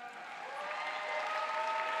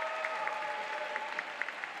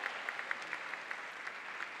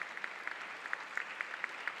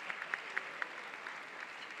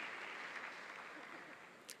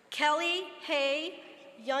 Kelly Hay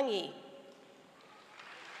Youngie.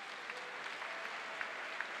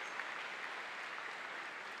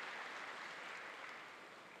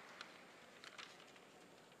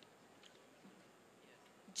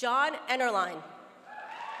 John Ennerline.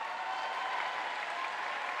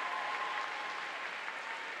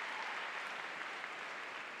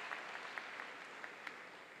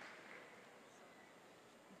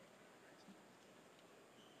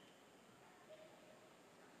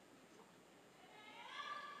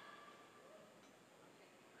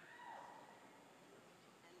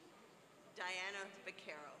 Diana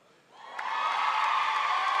Vaquero.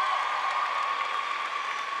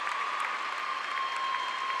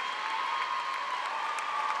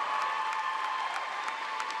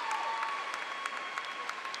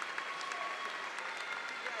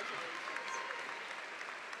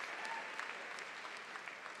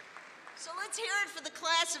 So let's hear it for the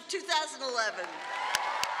class of 2011.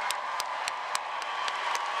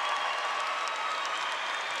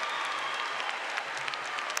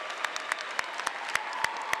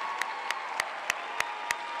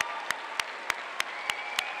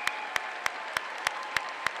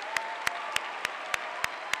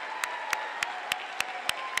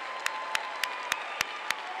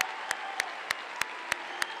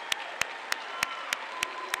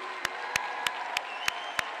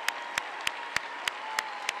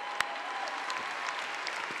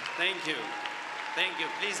 Thank you. Thank you.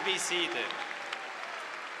 Please be seated.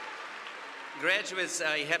 Graduates,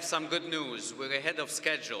 I have some good news. We're ahead of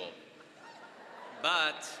schedule.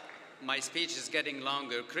 But my speech is getting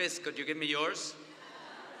longer. Chris, could you give me yours?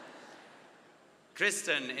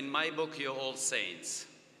 Kristen, in my book, you're all saints.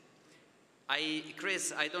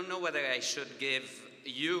 Chris, I don't know whether I should give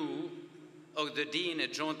you or the dean a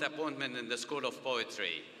joint appointment in the School of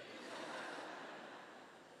Poetry.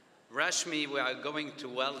 Rashmi, we are going to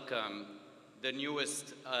welcome the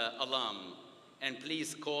newest alum, and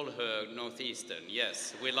please call her Northeastern.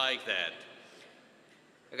 Yes, we like that.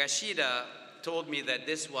 Rashida told me that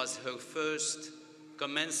this was her first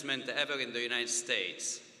commencement ever in the United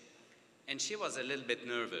States, and she was a little bit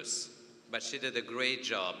nervous, but she did a great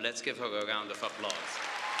job. Let's give her a round of applause.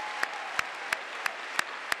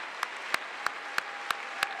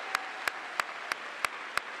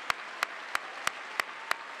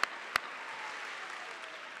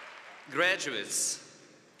 Graduates,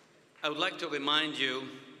 I would like to remind you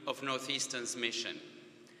of Northeastern's mission.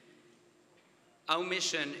 Our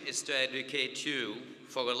mission is to educate you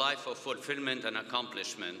for a life of fulfillment and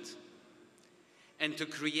accomplishment, and to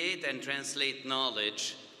create and translate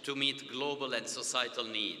knowledge to meet global and societal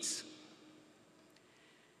needs.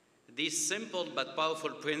 These simple but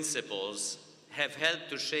powerful principles have helped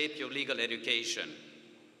to shape your legal education.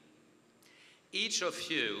 Each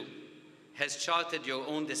of you has charted your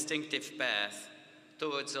own distinctive path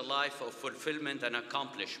towards a life of fulfillment and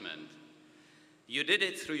accomplishment. You did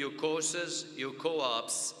it through your courses, your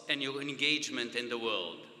co-ops, and your engagement in the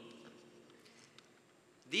world.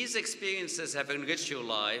 These experiences have enriched your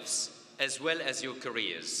lives as well as your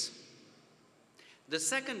careers. The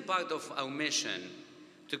second part of our mission,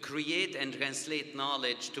 to create and translate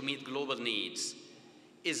knowledge to meet global needs,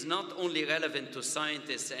 is not only relevant to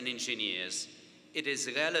scientists and engineers, it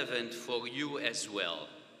is relevant for you as well.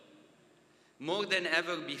 More than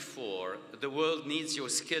ever before, the world needs your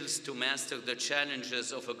skills to master the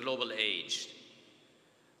challenges of a global age.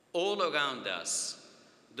 All around us,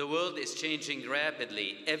 the world is changing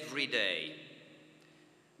rapidly every day.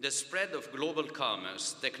 The spread of global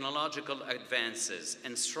commerce, technological advances,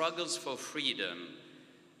 and struggles for freedom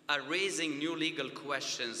are raising new legal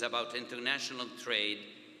questions about international trade,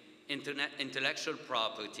 intellectual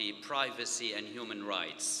property, privacy, and human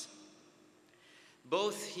rights.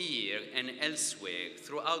 Both here and elsewhere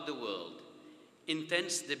throughout the world,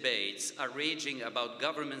 intense debates are raging about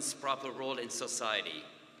government's proper role in society,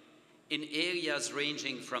 in areas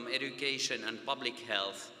ranging from education and public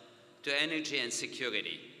health to energy and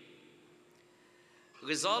security.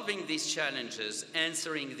 Resolving these challenges,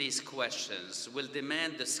 answering these questions, will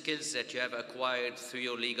demand the skills that you have acquired through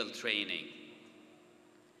your legal training.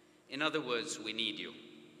 In other words, we need you.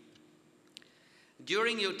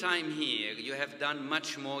 During your time here, you have done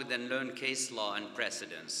much more than learn case law and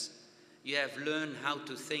precedents. You have learned how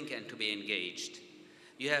to think and to be engaged.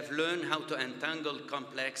 You have learned how to untangle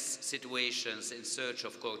complex situations in search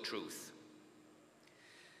of core truth.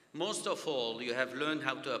 Most of all, you have learned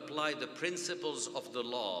how to apply the principles of the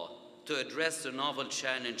law to address the novel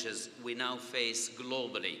challenges we now face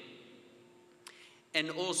globally. And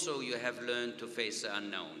also, you have learned to face the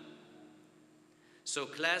unknown. So,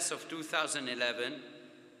 class of 2011,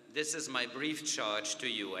 this is my brief charge to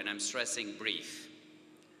you, and I'm stressing brief.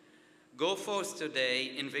 Go forth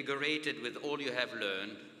today invigorated with all you have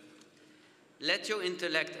learned. Let your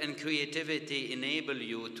intellect and creativity enable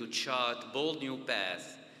you to chart bold new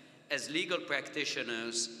paths as legal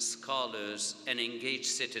practitioners, scholars, and engaged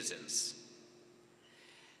citizens.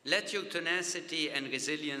 Let your tenacity and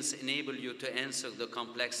resilience enable you to answer the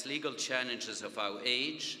complex legal challenges of our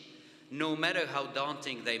age, no matter how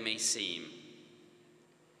daunting they may seem.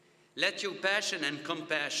 Let your passion and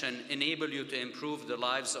compassion enable you to improve the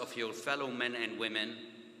lives of your fellow men and women.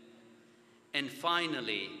 And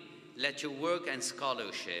finally, let your work and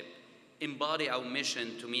scholarship embody our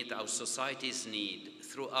mission to meet our society's need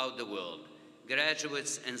throughout the world.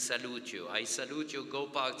 Graduates, and salute you. I salute you. Go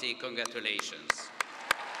Party. Congratulations.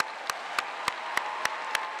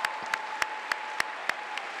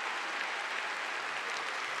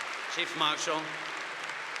 Chief Marshal.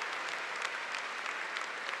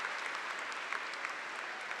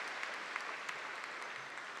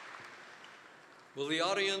 Will the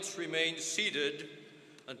audience remain seated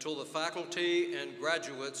until the faculty and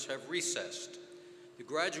graduates have recessed? The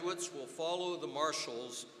graduates will follow the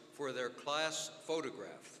marshals for their class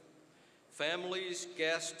photograph. Families,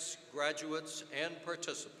 guests, graduates, and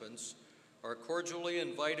participants are cordially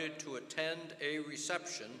invited to attend a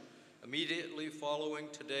reception immediately following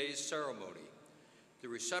today's ceremony. The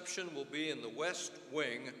reception will be in the west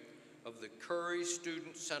wing of the Curry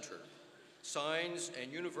Student Center. Signs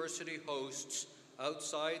and university hosts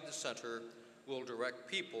outside the center will direct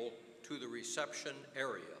people to the reception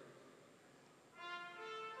area.